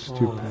cut his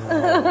toupee.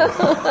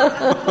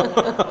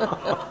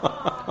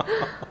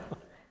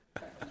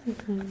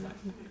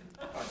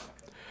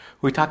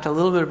 We talked a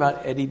little bit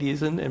about Eddie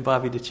Deezen and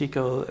Bobby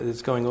DeCicco.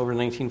 It's going over in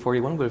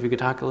 1941, but if you could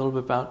talk a little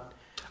bit about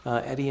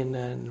Eddie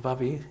and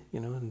Bobby,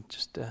 and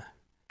just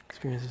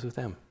experiences with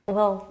them.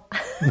 Well,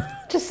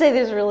 just say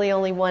there's really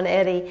only one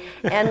Eddie,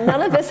 and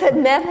none of us had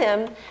met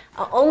him.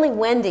 Only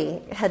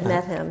Wendy had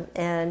met him,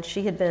 and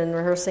she had been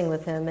rehearsing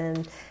with him.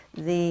 And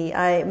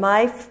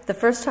the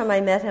first time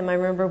I met him, I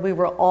remember we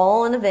were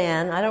all in a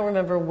van. I don't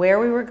remember where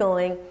we were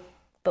going,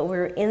 but we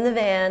were in the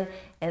van,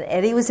 and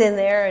Eddie was in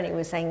there, and he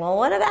was saying, "Well,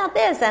 what about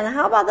this? And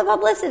how about the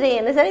publicity?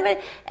 And is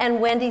anybody?"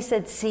 And Wendy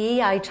said, "See,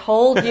 I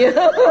told you."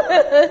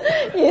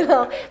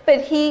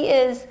 But he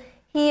is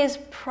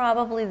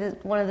probably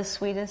one of the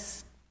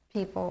sweetest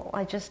people.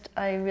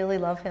 I really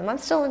love him. I'm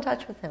still in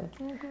touch with him,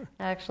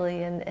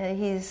 actually, and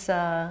he's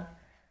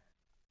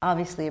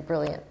obviously a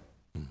brilliant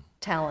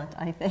talent,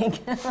 I think.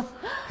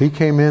 He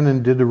came in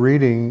and did a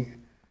reading.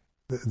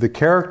 The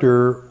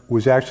character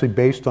was actually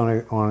based on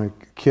a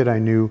kid I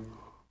knew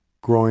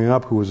growing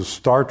up who was a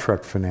Star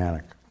Trek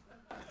fanatic,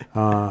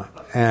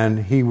 and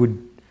he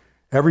would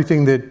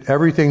everything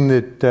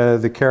that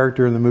the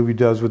character in the movie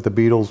does with the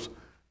Beatles.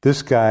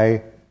 This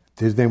guy,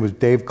 his name was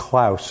Dave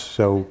Klaus,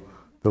 so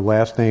the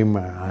last name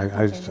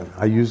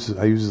I use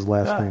his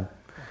last name.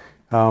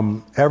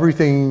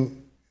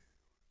 Everything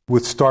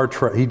with Star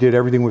Trek, he did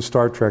everything with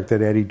Star Trek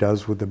that Eddie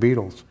does with the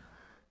Beatles.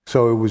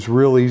 So it was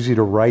real easy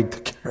to write the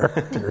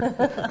character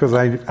because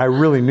I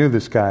really knew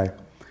this guy.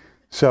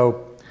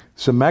 So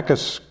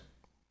Zemeckis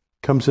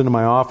comes into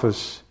my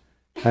office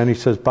and he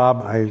says,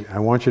 "Bob, I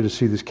want you to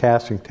see this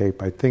casting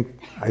tape. I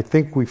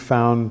think we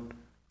found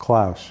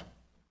Klaus."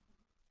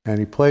 And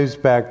he plays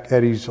back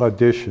Eddie's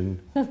audition,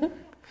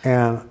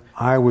 and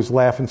I was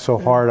laughing so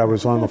hard I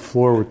was on the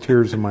floor with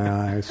tears in my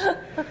eyes.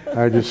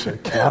 I just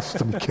said,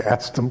 "Cast him,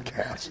 cast him,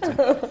 cast him."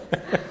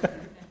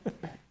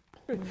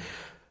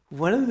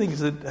 One of the things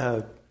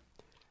that,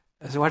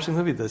 as I watch the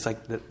movie,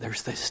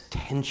 there's this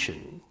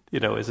tension,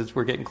 as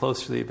we're getting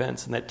close to the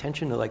events, and that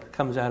tension that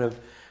comes out of,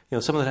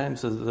 some of the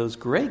times those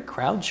great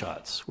crowd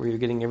shots where you're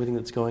getting everything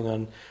that's going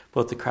on,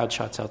 both the crowd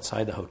shots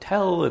outside the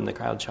hotel and the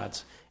crowd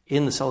shots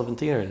in the Sullivan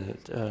Theater.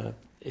 And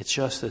it's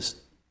just this,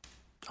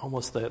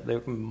 almost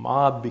the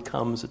mob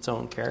becomes its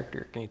own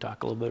character. Can you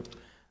talk a little bit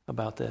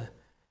about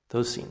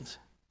those scenes?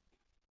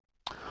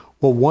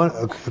 Well,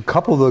 a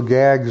couple of the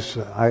gags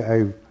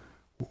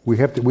we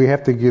have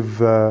to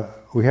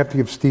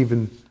give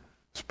Steven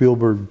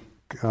Spielberg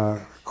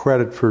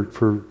credit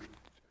for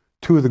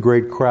two of the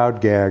great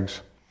crowd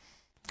gags.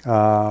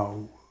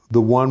 The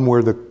one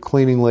where the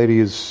cleaning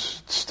lady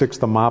sticks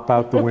the mop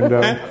out the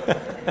window.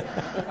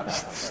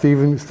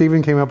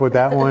 Steven came up with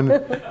that one,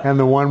 and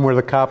the one where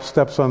the cop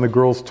steps on the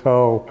girl's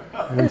toe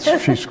and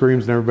she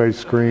screams and everybody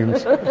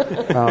screams.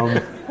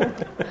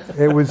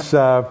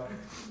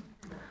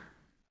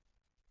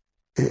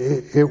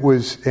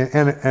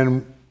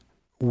 And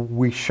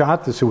we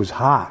shot this. It was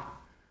hot.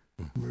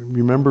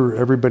 Remember,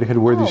 everybody had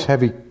to wear these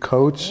heavy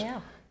coats,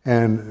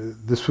 and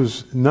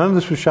none of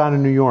this was shot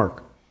in New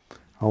York.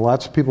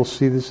 Lots of people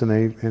see this,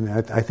 and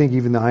I think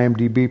even the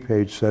IMDb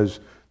page says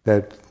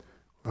that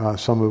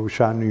some of it was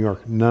shot in New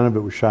York. None of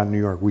it was shot in New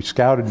York. We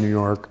scouted New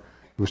York.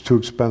 It was too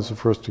expensive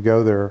for us to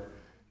go there,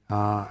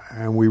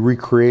 and we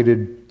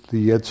recreated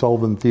the Ed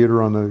Sullivan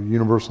Theater on the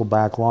Universal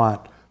back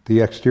lot,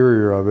 the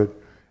exterior of it,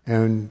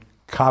 and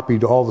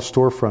copied all the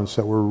storefronts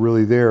that were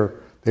really there.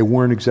 They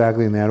weren't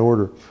exactly in that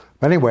order.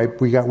 But anyway,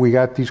 we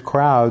got these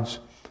crowds,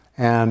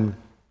 and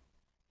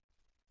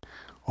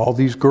all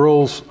these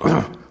girls.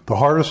 The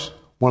hardest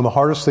one of the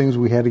hardest things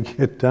we had to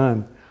get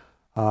done,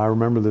 I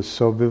remember this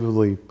so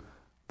vividly,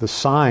 the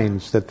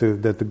signs that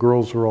the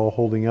girls were all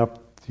holding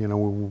up,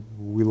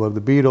 we love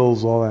the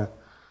Beatles, all that.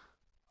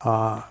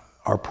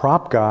 Our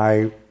prop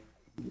guy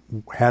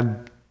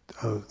had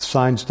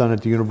signs done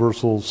at the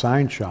Universal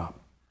Sign Shop.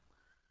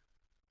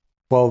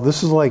 Well,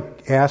 this is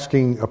like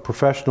asking a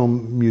professional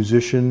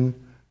musician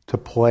to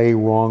play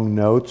wrong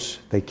notes.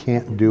 They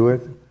can't do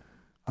it.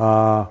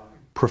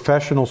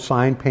 Professional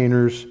sign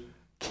painters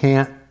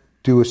can't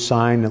do a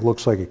sign that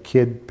looks like a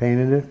kid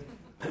painted it.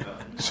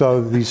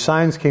 So these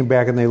signs came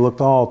back and they looked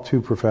all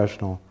too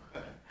professional.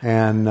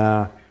 And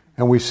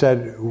we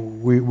said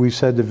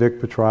to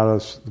Vic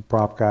Petratos, the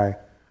prop guy,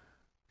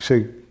 we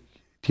said,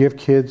 "Do you have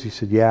kids?" He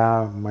said,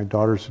 "Yeah, my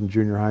daughter's in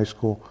junior high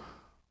school."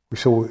 We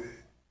said, "Well,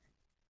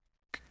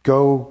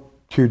 go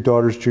to your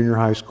daughter's junior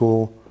high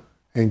school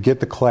and get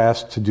the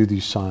class to do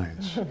these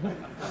signs."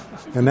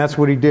 And that's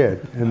what he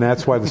did. And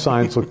that's why the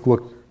signs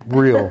look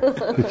real.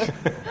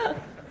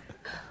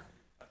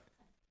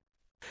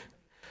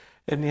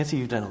 And Nancy,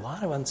 you've done a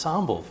lot of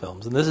ensemble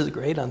films, and this is a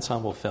great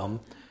ensemble film.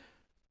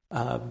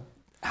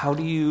 How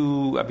do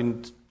you,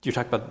 you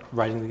talked about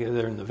riding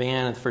together in the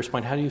van at the first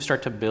point. How do you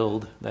start to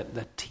build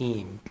that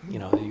team?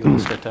 You all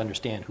start to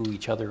understand who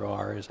each other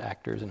are as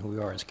actors and who we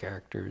are as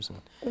characters.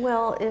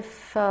 Well,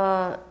 if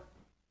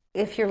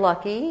you're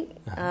lucky,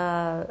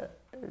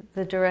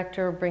 the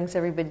director brings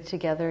everybody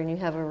together and you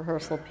have a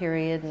rehearsal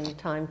period and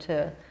time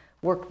to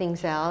work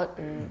things out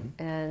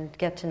and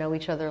get to know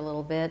each other a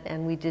little bit.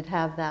 And we did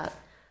have that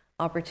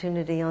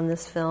opportunity on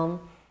this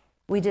film.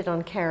 We did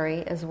on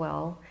Carrie as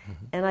well.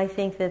 And I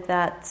think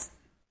that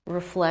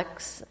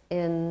reflects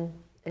in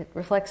the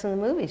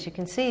movies. You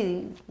can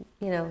see,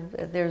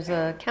 there's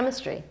a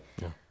chemistry.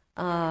 Yeah.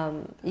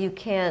 You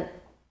can't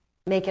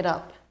make it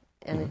up,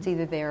 and it's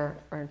either there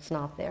or it's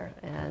not there.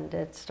 And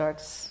it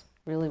starts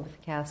really with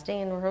the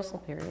casting and rehearsal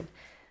period.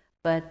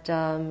 But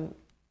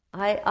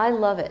I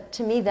love it.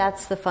 To me,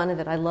 that's the fun of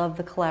it. I love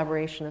the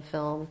collaboration of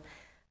film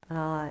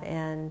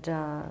and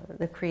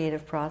the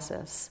creative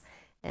process.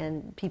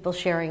 And people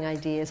sharing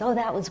ideas. Oh,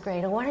 that was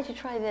great. Oh, why don't you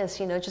try this?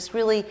 Just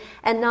really,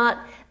 and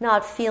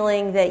not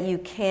feeling that you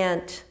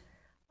can't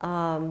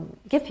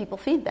give people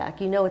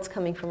feedback. It's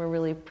coming from a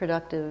really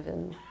productive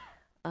and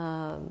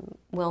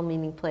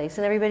well-meaning place,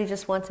 and everybody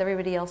just wants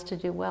everybody else to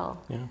do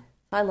well. Yeah,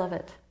 I love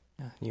it.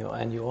 Yeah,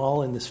 and you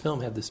all in this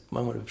film have this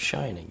moment of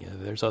shining.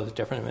 There's all these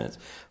different minutes.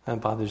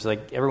 Bob, there's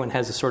everyone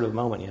has this sort of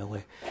moment.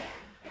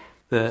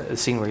 The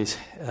scene where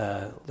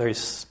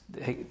Larry's,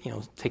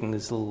 taking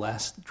his little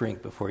last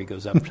drink before he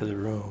goes up to the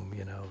room.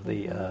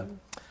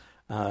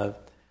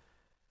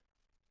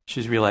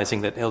 She's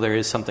realizing that there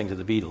is something to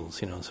the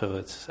Beatles. So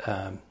it's.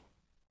 I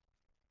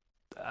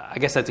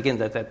guess that's again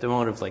that the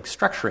moment of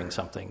structuring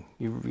something.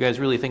 You guys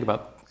really think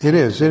about. It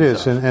is,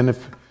 and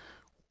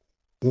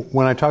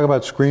when I talk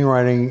about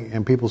screenwriting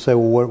and people say,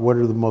 well, what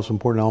are the most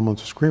important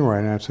elements of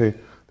screenwriting? I say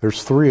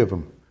there's three of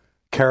them.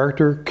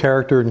 Character,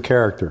 character, and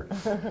character.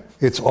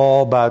 It's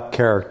all about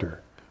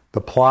character.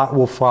 The plot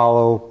will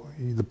follow.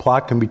 The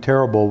plot can be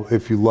terrible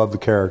if you love the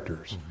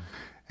characters.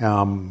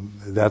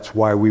 That's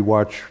why we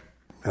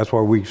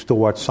still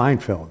watch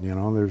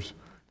Seinfeld.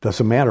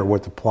 Doesn't matter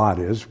what the plot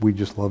is. We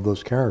just love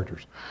those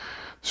characters.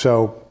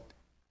 So,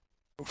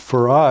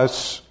 for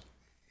us,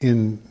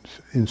 in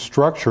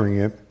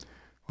structuring it,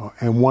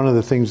 and one of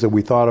the things that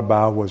we thought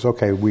about was,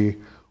 okay,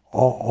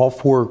 all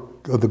four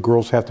of the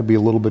girls have to be a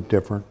little bit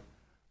different.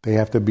 They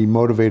have to be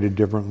motivated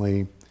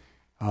differently.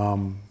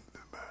 And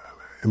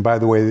by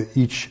the way,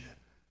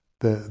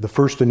 the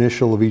first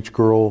initial of each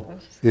girl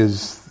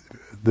is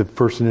the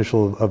first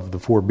initial of the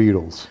four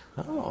Beatles.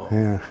 Oh.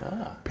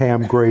 Yeah.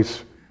 Pam,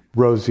 Grace,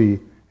 Rosie,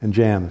 and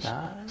Janice.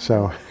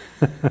 So,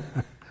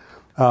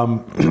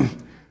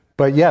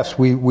 but yes,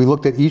 we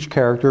looked at each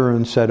character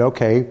and said,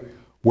 okay,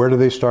 where do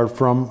they start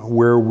from?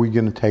 Where are we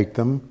going to take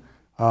them?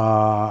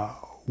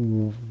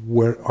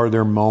 Where are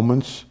there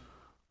moments?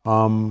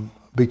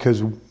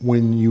 Because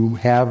when you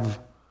have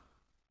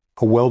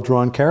a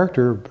well-drawn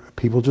character,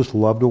 people just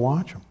love to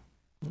watch them.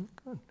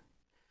 Good.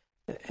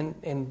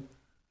 And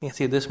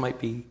Nancy, this might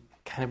be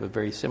kind of a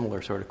very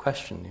similar sort of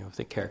question. If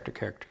the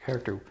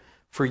character.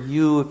 For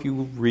you, if you're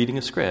reading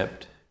a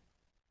script,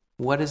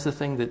 what is the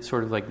thing that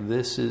sort of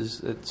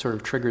it sort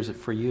of triggers it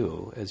for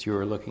you as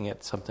you're looking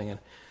at something? And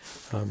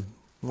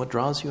what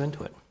draws you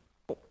into it?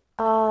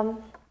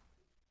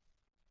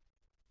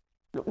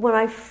 When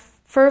I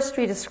first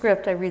read a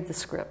script, I read the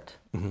script.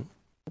 Mm-hmm.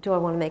 Do I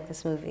want to make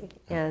this movie?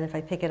 And if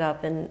I pick it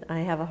up and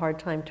I have a hard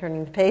time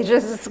turning the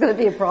pages, it's going to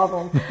be a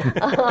problem.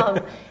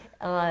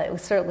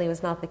 It certainly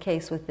was not the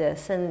case with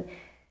this. And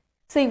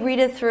so you read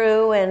it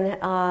through,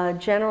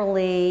 and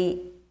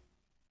generally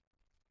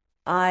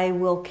I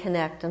will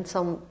connect on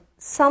some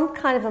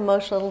kind of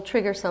emotion. It'll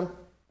trigger some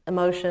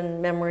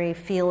emotion, memory,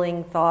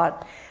 feeling,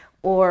 thought,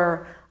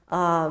 or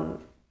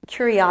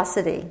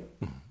curiosity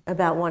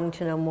about wanting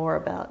to know more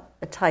about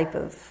a type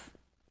of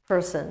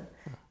person,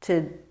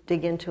 to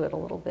dig into it a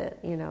little bit,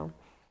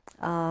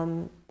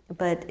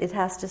 But it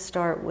has to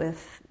start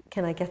with,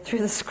 can I get through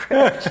the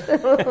script?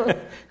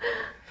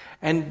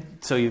 And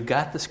so you've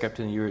got the script,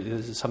 and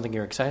this is something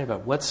you're excited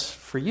about. What's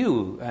for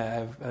you? I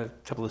have a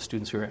couple of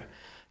students who are,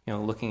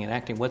 looking at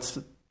acting. What's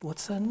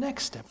the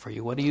next step for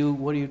you? What do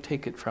you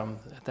take it from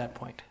at that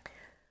point?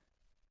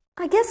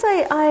 I guess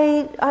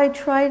I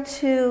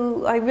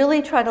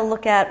really try to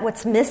look at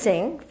what's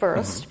missing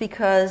first,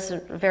 because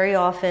very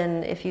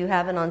often if you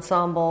have an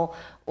ensemble,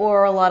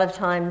 or a lot of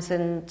times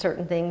in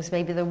certain things,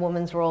 maybe the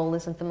woman's role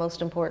isn't the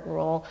most important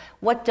role.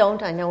 What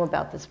don't I know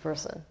about this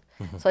person?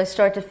 So I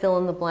start to fill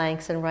in the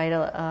blanks and write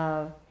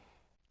I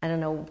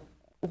don't know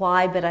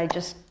why, but I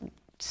just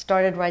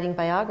started writing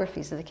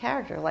biographies of the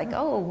character, like,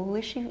 who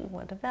is she?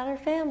 What about her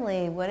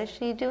family? What does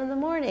she do in the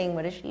morning?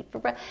 What does she eat for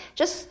breakfast?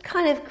 Just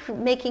kind of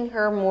making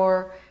her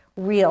more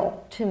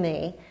real to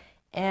me.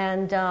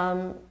 And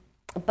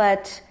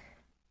but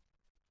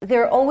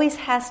there always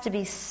has to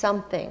be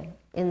something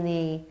in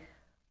the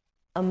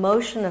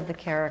emotion of the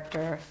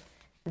character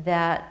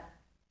that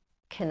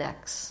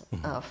connects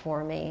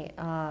for me,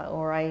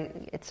 or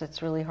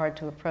it's really hard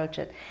to approach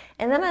it.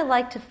 And then I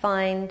like to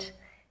find,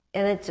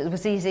 and it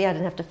was easy, I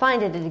didn't have to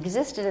find it, it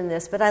existed in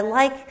this, but I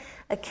like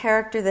a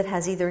character that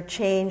has either a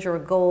change or a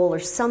goal or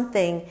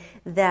something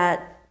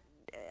that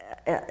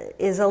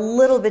is a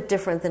little bit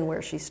different than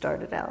where she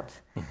started out.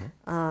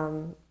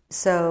 And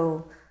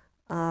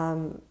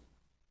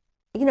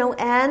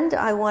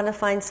I want to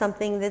find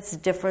something that's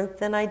different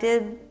than I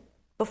did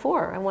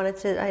before. I don't want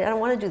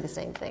to do the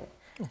same thing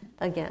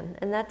again.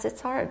 And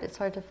it's hard. It's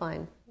hard to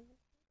find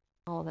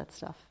all that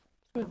stuff.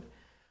 Good.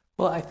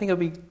 Well, I think it'll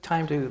be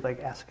time to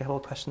ask a couple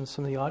of questions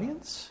from the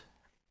audience.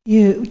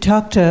 You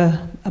talked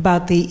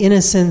about the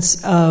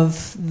innocence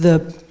of the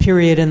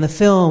period in the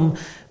film,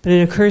 but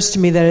it occurs to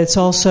me that it's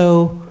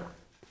also,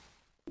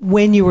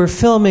 when you were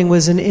filming,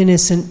 was an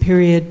innocent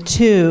period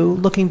too.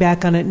 Looking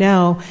back on it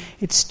now,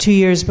 it's 2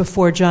 years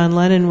before John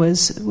Lennon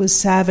was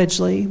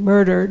savagely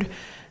murdered.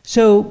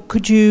 So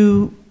could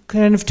you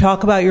kind of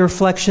talk about your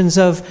reflections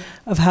of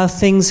how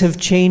things have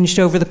changed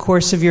over the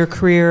course of your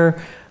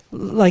career?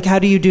 Like, how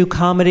do you do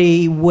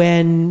comedy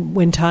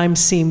when times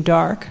seem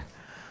dark?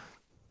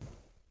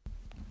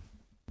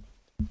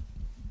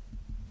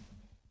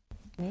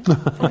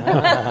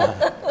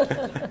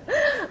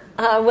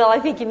 Well, I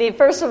think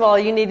first of all,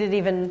 you need it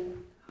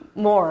even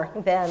more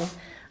then.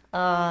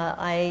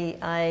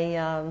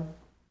 I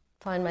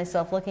find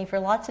myself looking for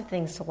lots of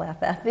things to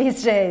laugh at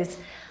these days.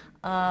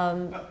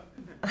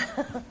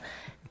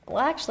 Well,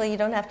 actually, you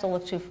don't have to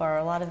look too far.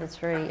 A lot of it's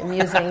very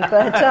amusing,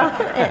 but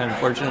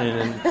unfortunately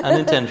and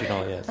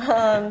unintentional, yes.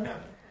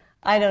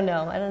 I don't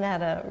know. I don't know how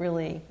to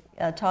really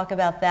talk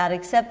about that,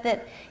 except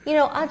that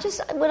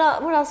what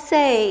I'll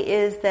say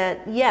is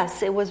that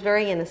yes, it was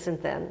very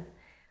innocent then,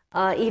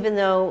 even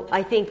though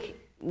I think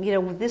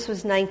this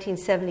was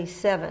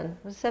 1977.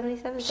 Was it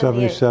 77?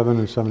 77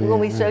 and 78. When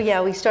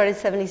we started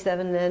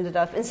 77 and ended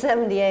up in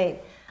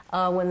 78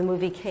 when the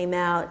movie came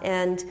out.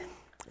 And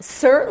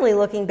certainly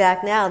looking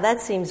back now, that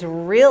seems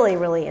really,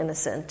 really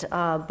innocent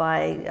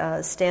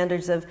by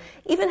standards of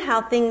even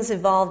how things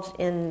evolved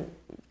in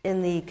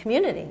the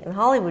community, in the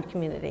Hollywood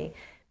community,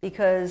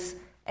 because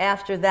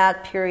after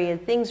that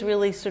period, things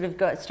really sort of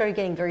started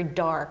getting very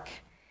dark.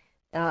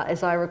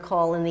 As I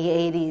recall, in the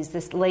 80s,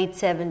 this late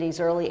 70s,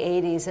 early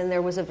 80s, and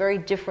there was a very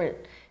different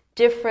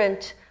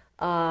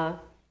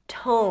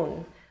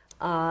tone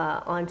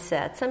on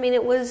sets. I mean,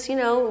 it was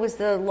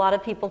a lot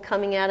of people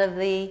coming out of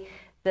the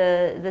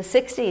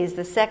 60s,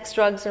 the sex,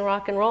 drugs, and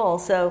rock and roll.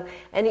 So,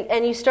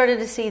 and you started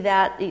to see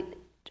that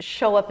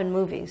show up in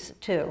movies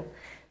too.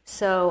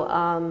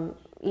 So,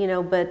 in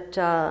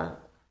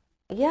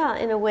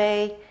a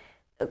way,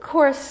 of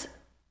course,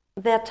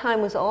 that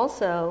time was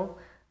also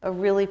a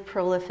really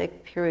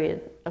prolific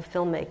period of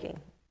filmmaking.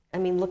 I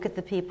mean, look at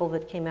the people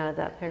that came out of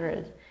that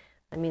period.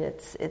 I mean,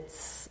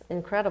 it's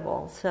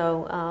incredible.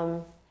 So,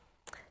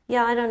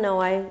 I don't know.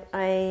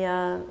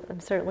 I'm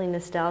certainly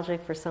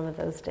nostalgic for some of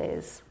those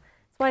days.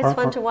 That's why it's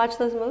fun to watch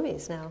those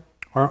movies now.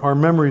 Our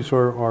memories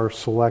are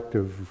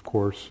selective, of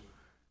course.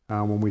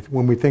 When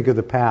we think of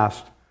the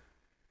past,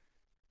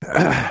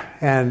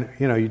 and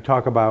you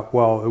talk about,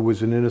 well, it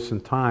was an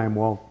innocent time.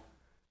 Well,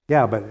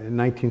 yeah, but in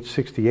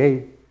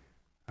 1968.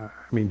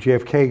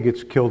 JFK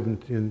gets killed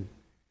in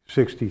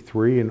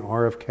 63, and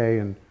RFK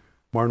and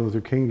Martin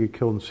Luther King get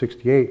killed in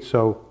 68.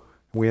 So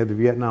we had the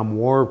Vietnam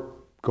War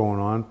going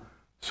on.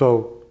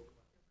 So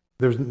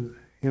there's,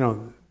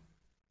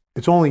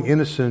 it's only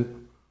innocent,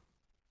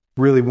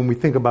 really, when we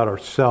think about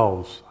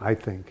ourselves. I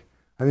think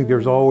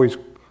there's always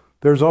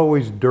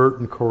dirt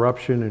and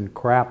corruption and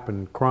crap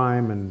and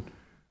crime and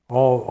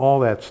all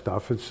that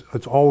stuff.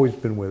 It's always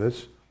been with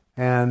us,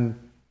 and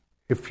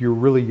if you're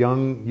really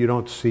young, you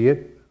don't see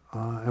it.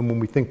 And when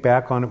we think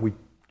back on it, we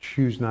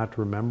choose not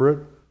to remember it,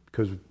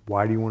 because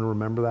why do you want to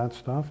remember that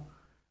stuff?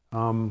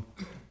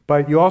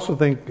 But you also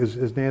think,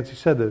 as Nancy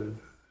said, that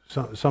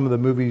some of the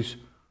movies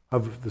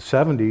of the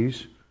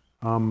 70s,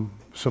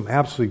 some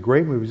absolutely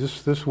great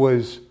movies. This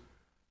was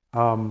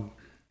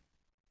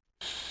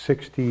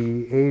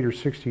 68 or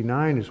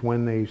 69 is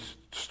when they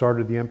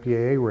started the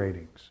MPAA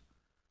ratings.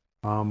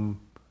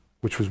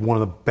 which was one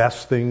of the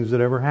best things that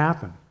ever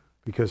happened,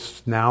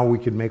 because now we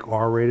could make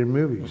R-rated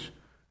movies.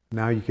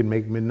 Now you can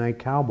make Midnight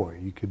Cowboy.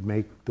 You could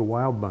make The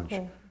Wild Bunch.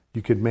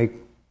 You could make,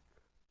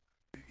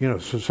 so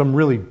some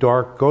really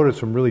dark, go to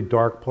some really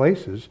dark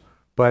places.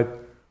 But,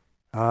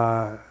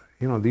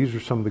 these are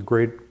some of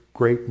the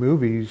great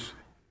movies.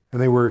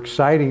 And they were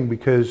exciting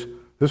because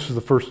this was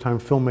the first time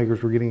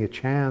filmmakers were getting a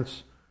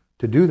chance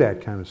to do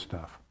that kind of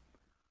stuff.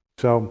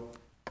 So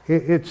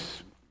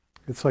it's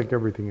like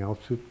everything else.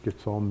 It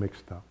gets all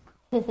mixed up.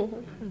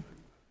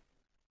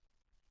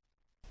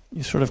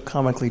 You sort of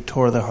comically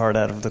tore the heart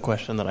out of the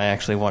question that I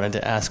actually wanted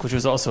to ask, which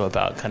was also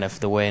about kind of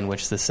the way in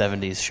which the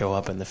 70s show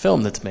up in the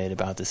film that's made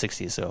about the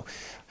 60s. So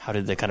how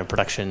did the kind of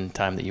production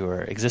time that you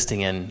were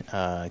existing in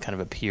kind of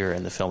appear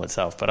in the film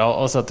itself? But I'll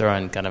also throw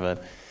in kind of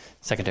a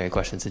secondary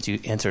question, since you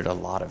answered a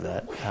lot of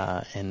that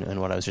in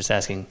what I was just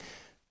asking.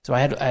 So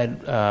I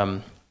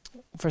had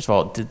first of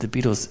all, did the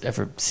Beatles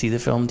ever see the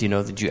film? Do you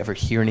know, did you ever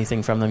hear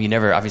anything from them? You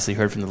never obviously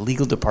heard from the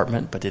legal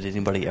department, but did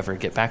anybody ever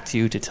get back to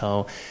you to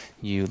tell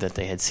you that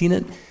they had seen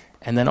it?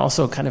 And then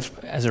also, kind of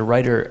as a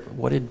writer,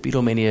 what did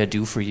Beatlemania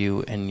do for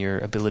you and your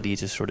ability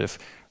to sort of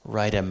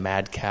write a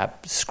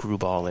madcap,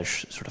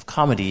 screwballish sort of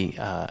comedy?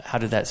 How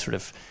did that sort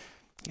of,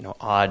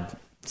 odd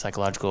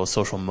psychological,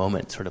 social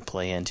moment sort of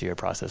play into your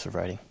process of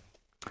writing?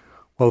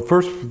 Well,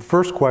 the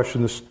first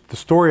question, the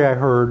story I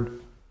heard,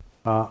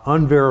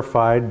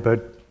 unverified,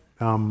 but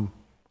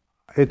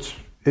it's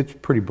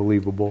pretty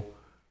believable.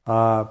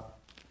 One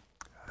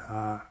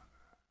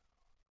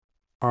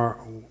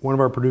of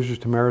our producers,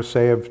 Tamara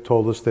Sayev,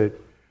 told us that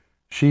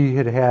she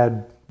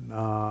had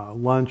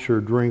lunch or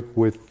drink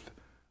with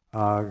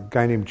a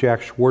guy named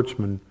Jack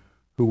Schwartzman,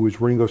 who was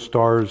Ringo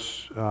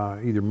Starr's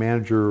either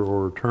manager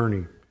or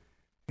attorney.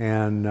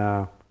 And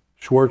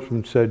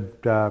Schwartzman said,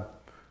 the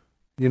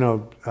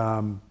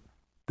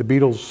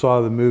Beatles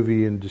saw the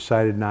movie and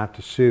decided not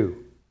to sue.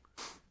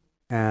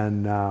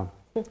 And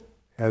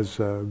as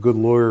a good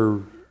lawyer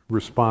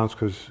response,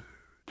 because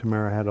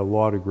Tamara had a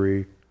law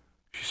degree,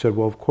 she said,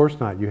 "Well, of course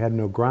not. You had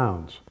no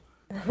grounds."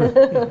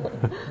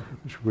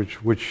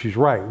 which she's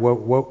right.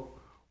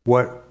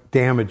 What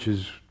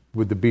damages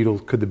could the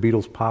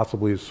Beatles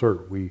possibly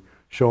assert? We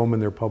show them in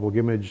their public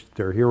image.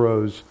 They're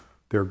heroes.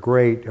 They're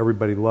great.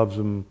 Everybody loves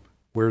them.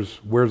 Where's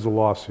the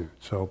lawsuit?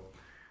 So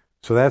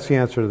that's the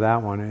answer to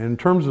that one. And in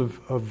terms of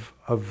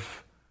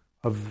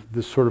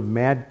this sort of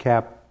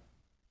madcap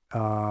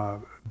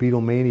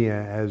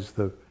Beatlemania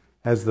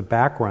as the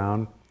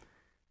background.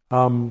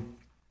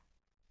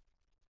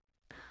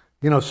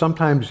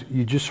 Sometimes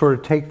you just sort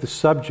of take the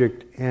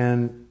subject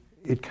and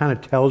it kind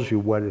of tells you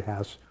what you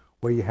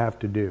have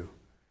to do,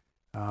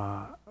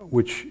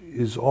 which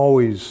is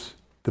always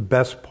the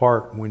best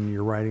part when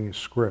you're writing a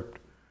script.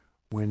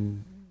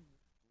 When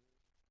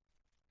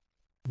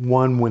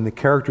the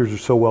characters are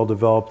so well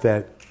developed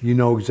that you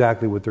know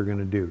exactly what they're going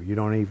to do. You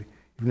don't even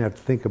have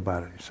to think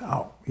about it. You say,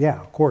 "Oh,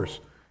 yeah, of course.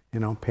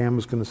 Pam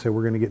is going to say,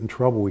 we're going to get in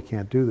trouble. We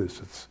can't do this."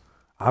 It's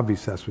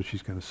obvious that's what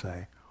she's going to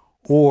say.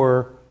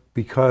 Or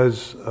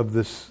because of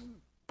this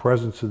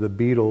presence of the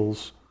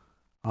Beatles,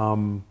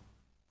 Bob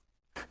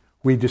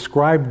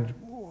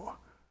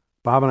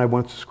and I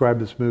once described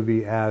this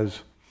movie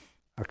as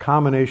a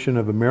combination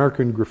of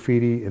American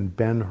Graffiti and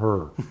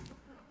Ben-Hur.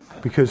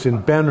 Because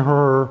in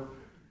Ben-Hur,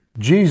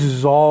 Jesus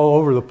is all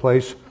over the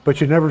place, but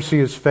you never see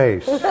his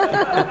face.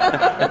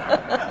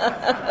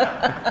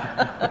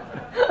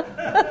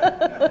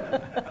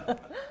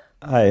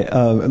 Hi,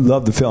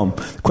 love the film.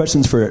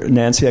 Questions for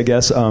Nancy, I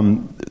guess.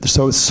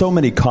 So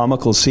many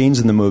comical scenes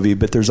in the movie,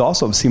 but there's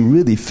also seem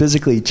really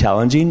physically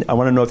challenging. I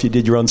want to know if you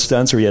did your own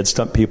stunts or you had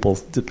stunt people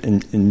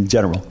in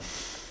general.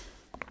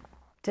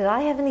 Did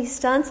I have any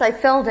stunts? I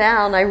fell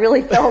down. I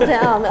really fell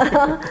down.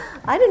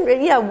 I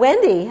didn't. Yeah,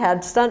 Wendy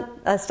had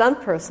a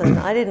stunt person.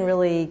 I didn't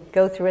really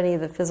go through any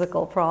of the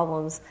physical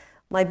problems.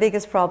 My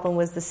biggest problem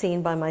was the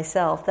scene by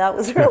myself. That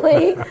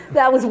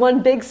was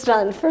one big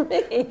stunt for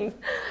me.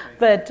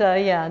 But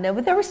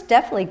but there was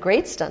definitely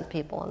great stunt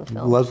people in the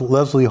film.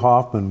 Leslie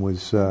Hoffman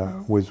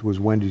was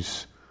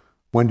Wendy's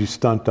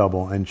stunt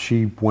double, and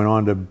she went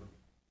on to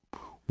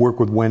work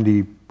with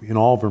Wendy in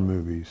all of her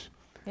movies.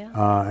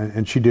 Yeah.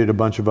 And she did a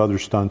bunch of other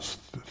stunts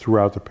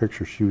throughout the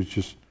picture. She was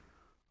just,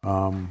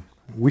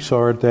 we saw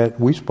her at that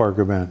We Spark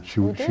event.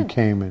 She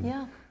came and,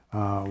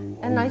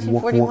 and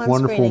 1941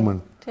 wonderful screening,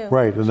 woman. too.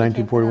 Right, the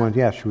 1941,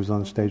 yeah, she was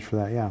on stage for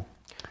that, yeah.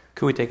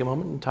 Could we take a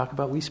moment and talk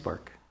about We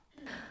Spark?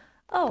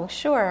 Oh,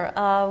 sure.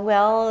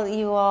 Well,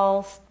 you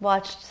all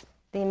watched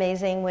the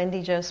amazing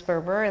Wendy Jo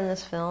Sperber in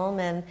this film,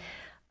 and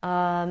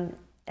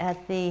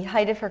at the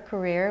height of her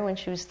career, when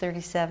she was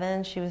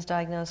 37, she was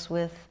diagnosed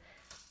with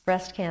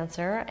breast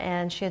cancer,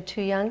 and she had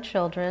two young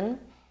children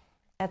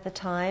at the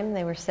time.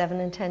 They were 7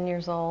 and 10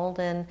 years old,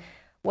 and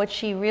what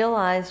she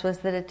realized was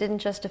that it didn't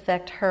just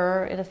affect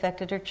her, it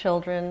affected her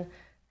children,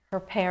 her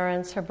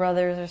parents, her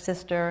brothers, her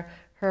sister,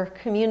 her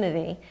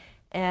community,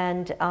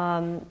 and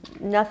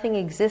nothing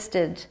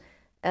existed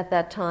at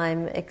that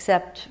time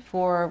except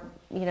for,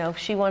 if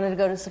she wanted to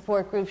go to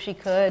support group, she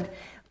could.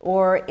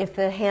 or if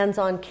the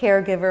hands-on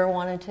caregiver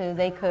wanted to,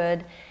 they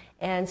could.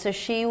 And so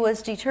she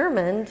was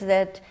determined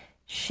that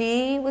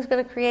she was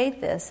going to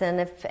create this. And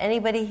if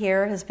anybody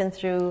here has been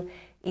through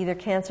either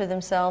cancer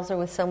themselves or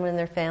with someone in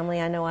their family,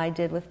 I know I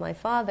did with my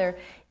father,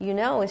 you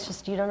know, it's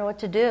just you don't know what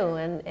to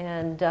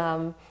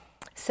do.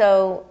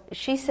 So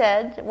she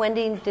said,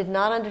 Wendy did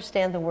not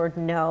understand the word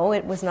no.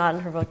 It was not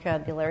in her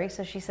vocabulary.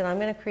 So she said, I'm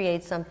going to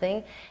create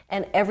something,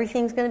 and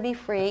everything's going to be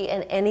free,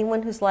 and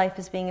anyone whose life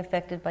is being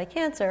affected by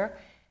cancer,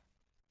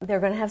 they're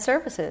going to have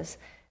services.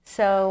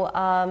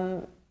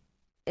 So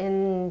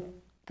in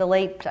the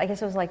late, I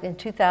guess it was like in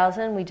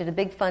 2000, we did a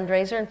big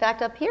fundraiser, in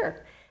fact, up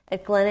here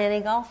at Glen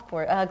Annie Golf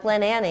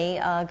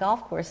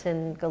Course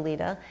in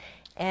Goleta.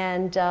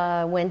 And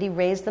Wendy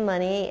raised the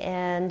money,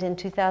 and in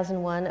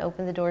 2001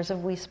 opened the doors of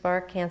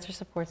WeSpark Cancer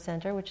Support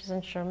Center, which is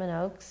in Sherman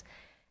Oaks,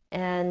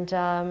 and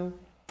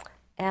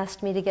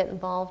asked me to get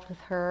involved with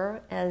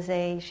her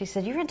she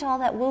said, you're into all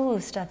that woo-woo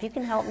stuff, you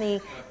can help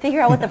me figure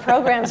out what the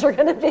programs are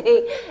going to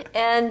be.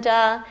 And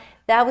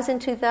that was in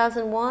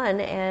 2001,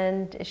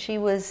 and she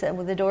was,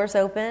 with the doors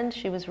opened,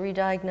 she was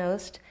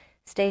re-diagnosed,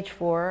 stage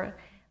 4,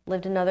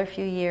 lived another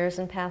few years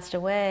and passed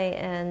away,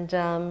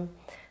 and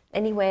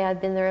anyway, I've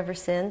been there ever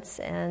since,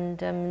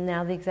 and I'm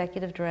now the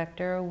executive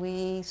director.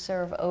 We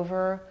serve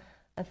over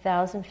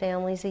 1,000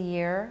 families a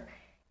year,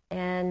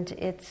 and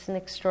it's an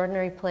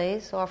extraordinary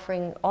place,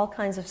 offering all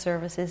kinds of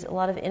services, a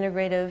lot of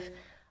integrative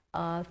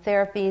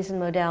therapies and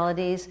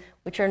modalities,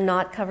 which are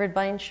not covered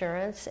by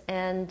insurance,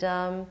 and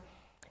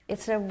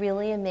it's a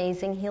really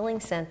amazing healing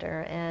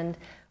center. And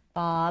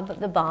all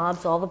the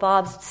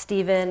Bobs,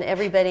 Stephen,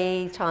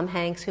 everybody, Tom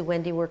Hanks, who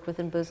Wendy worked with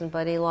in Bosom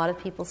Buddy, a lot of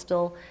people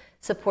still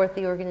support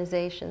the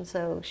organization.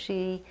 So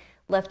she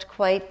left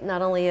quite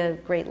not only a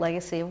great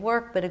legacy of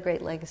work, but a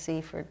great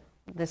legacy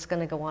that's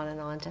going to go on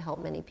and on to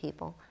help many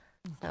people.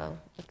 So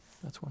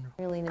that's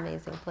wonderful. Really an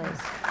amazing place.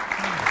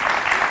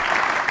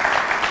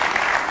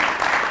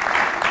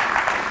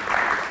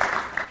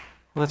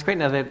 Well, that's great.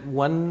 Now, that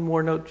one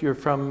more note, you're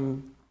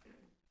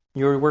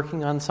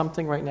working on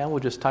something right now. We'll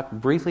just talk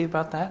briefly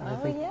about that.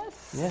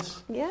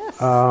 Yes.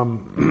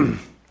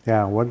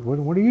 Yeah, what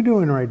are you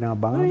doing right now,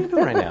 Bob? What are you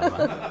doing right now,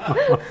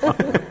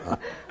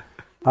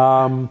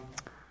 Bob?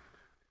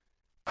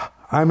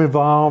 I'm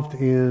involved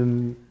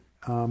in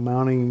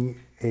mounting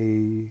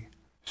a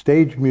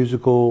stage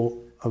musical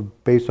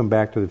based on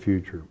Back to the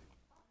Future.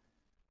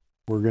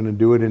 We're going to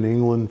do it in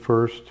England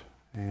first,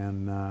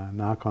 and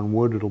knock on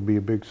wood, it'll be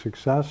a big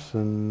success,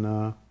 and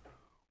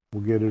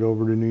we'll get it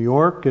over to New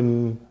York,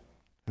 and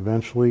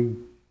eventually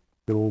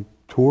it'll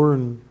tour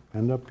and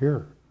end up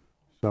here.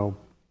 So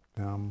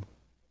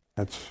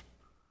that's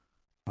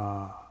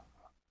a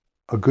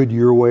good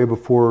year away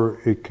before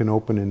it can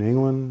open in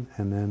England,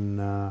 and then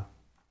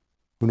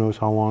who knows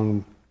how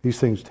long. These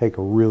things take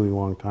a really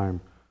long time.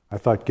 I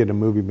thought get a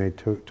movie made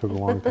took a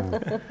long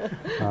time,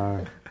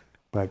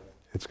 but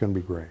it's going to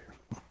be great.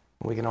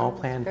 We can all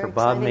plan for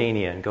Bob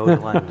Mania and go to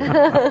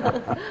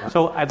London.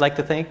 So I'd like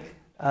to thank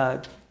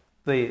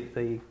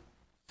the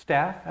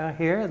staff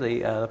here,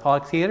 the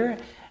Pollock Theater,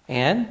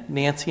 and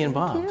Nancy and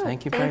Bob.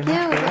 Thank you very much for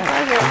that.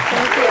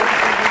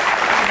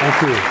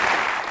 Thank you.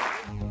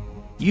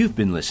 You've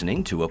been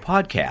listening to a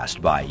podcast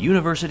by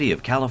University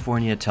of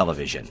California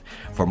Television.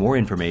 For more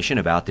information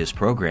about this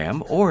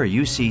program or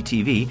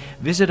UCTV,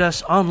 visit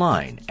us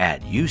online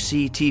at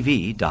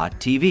uctv.tv.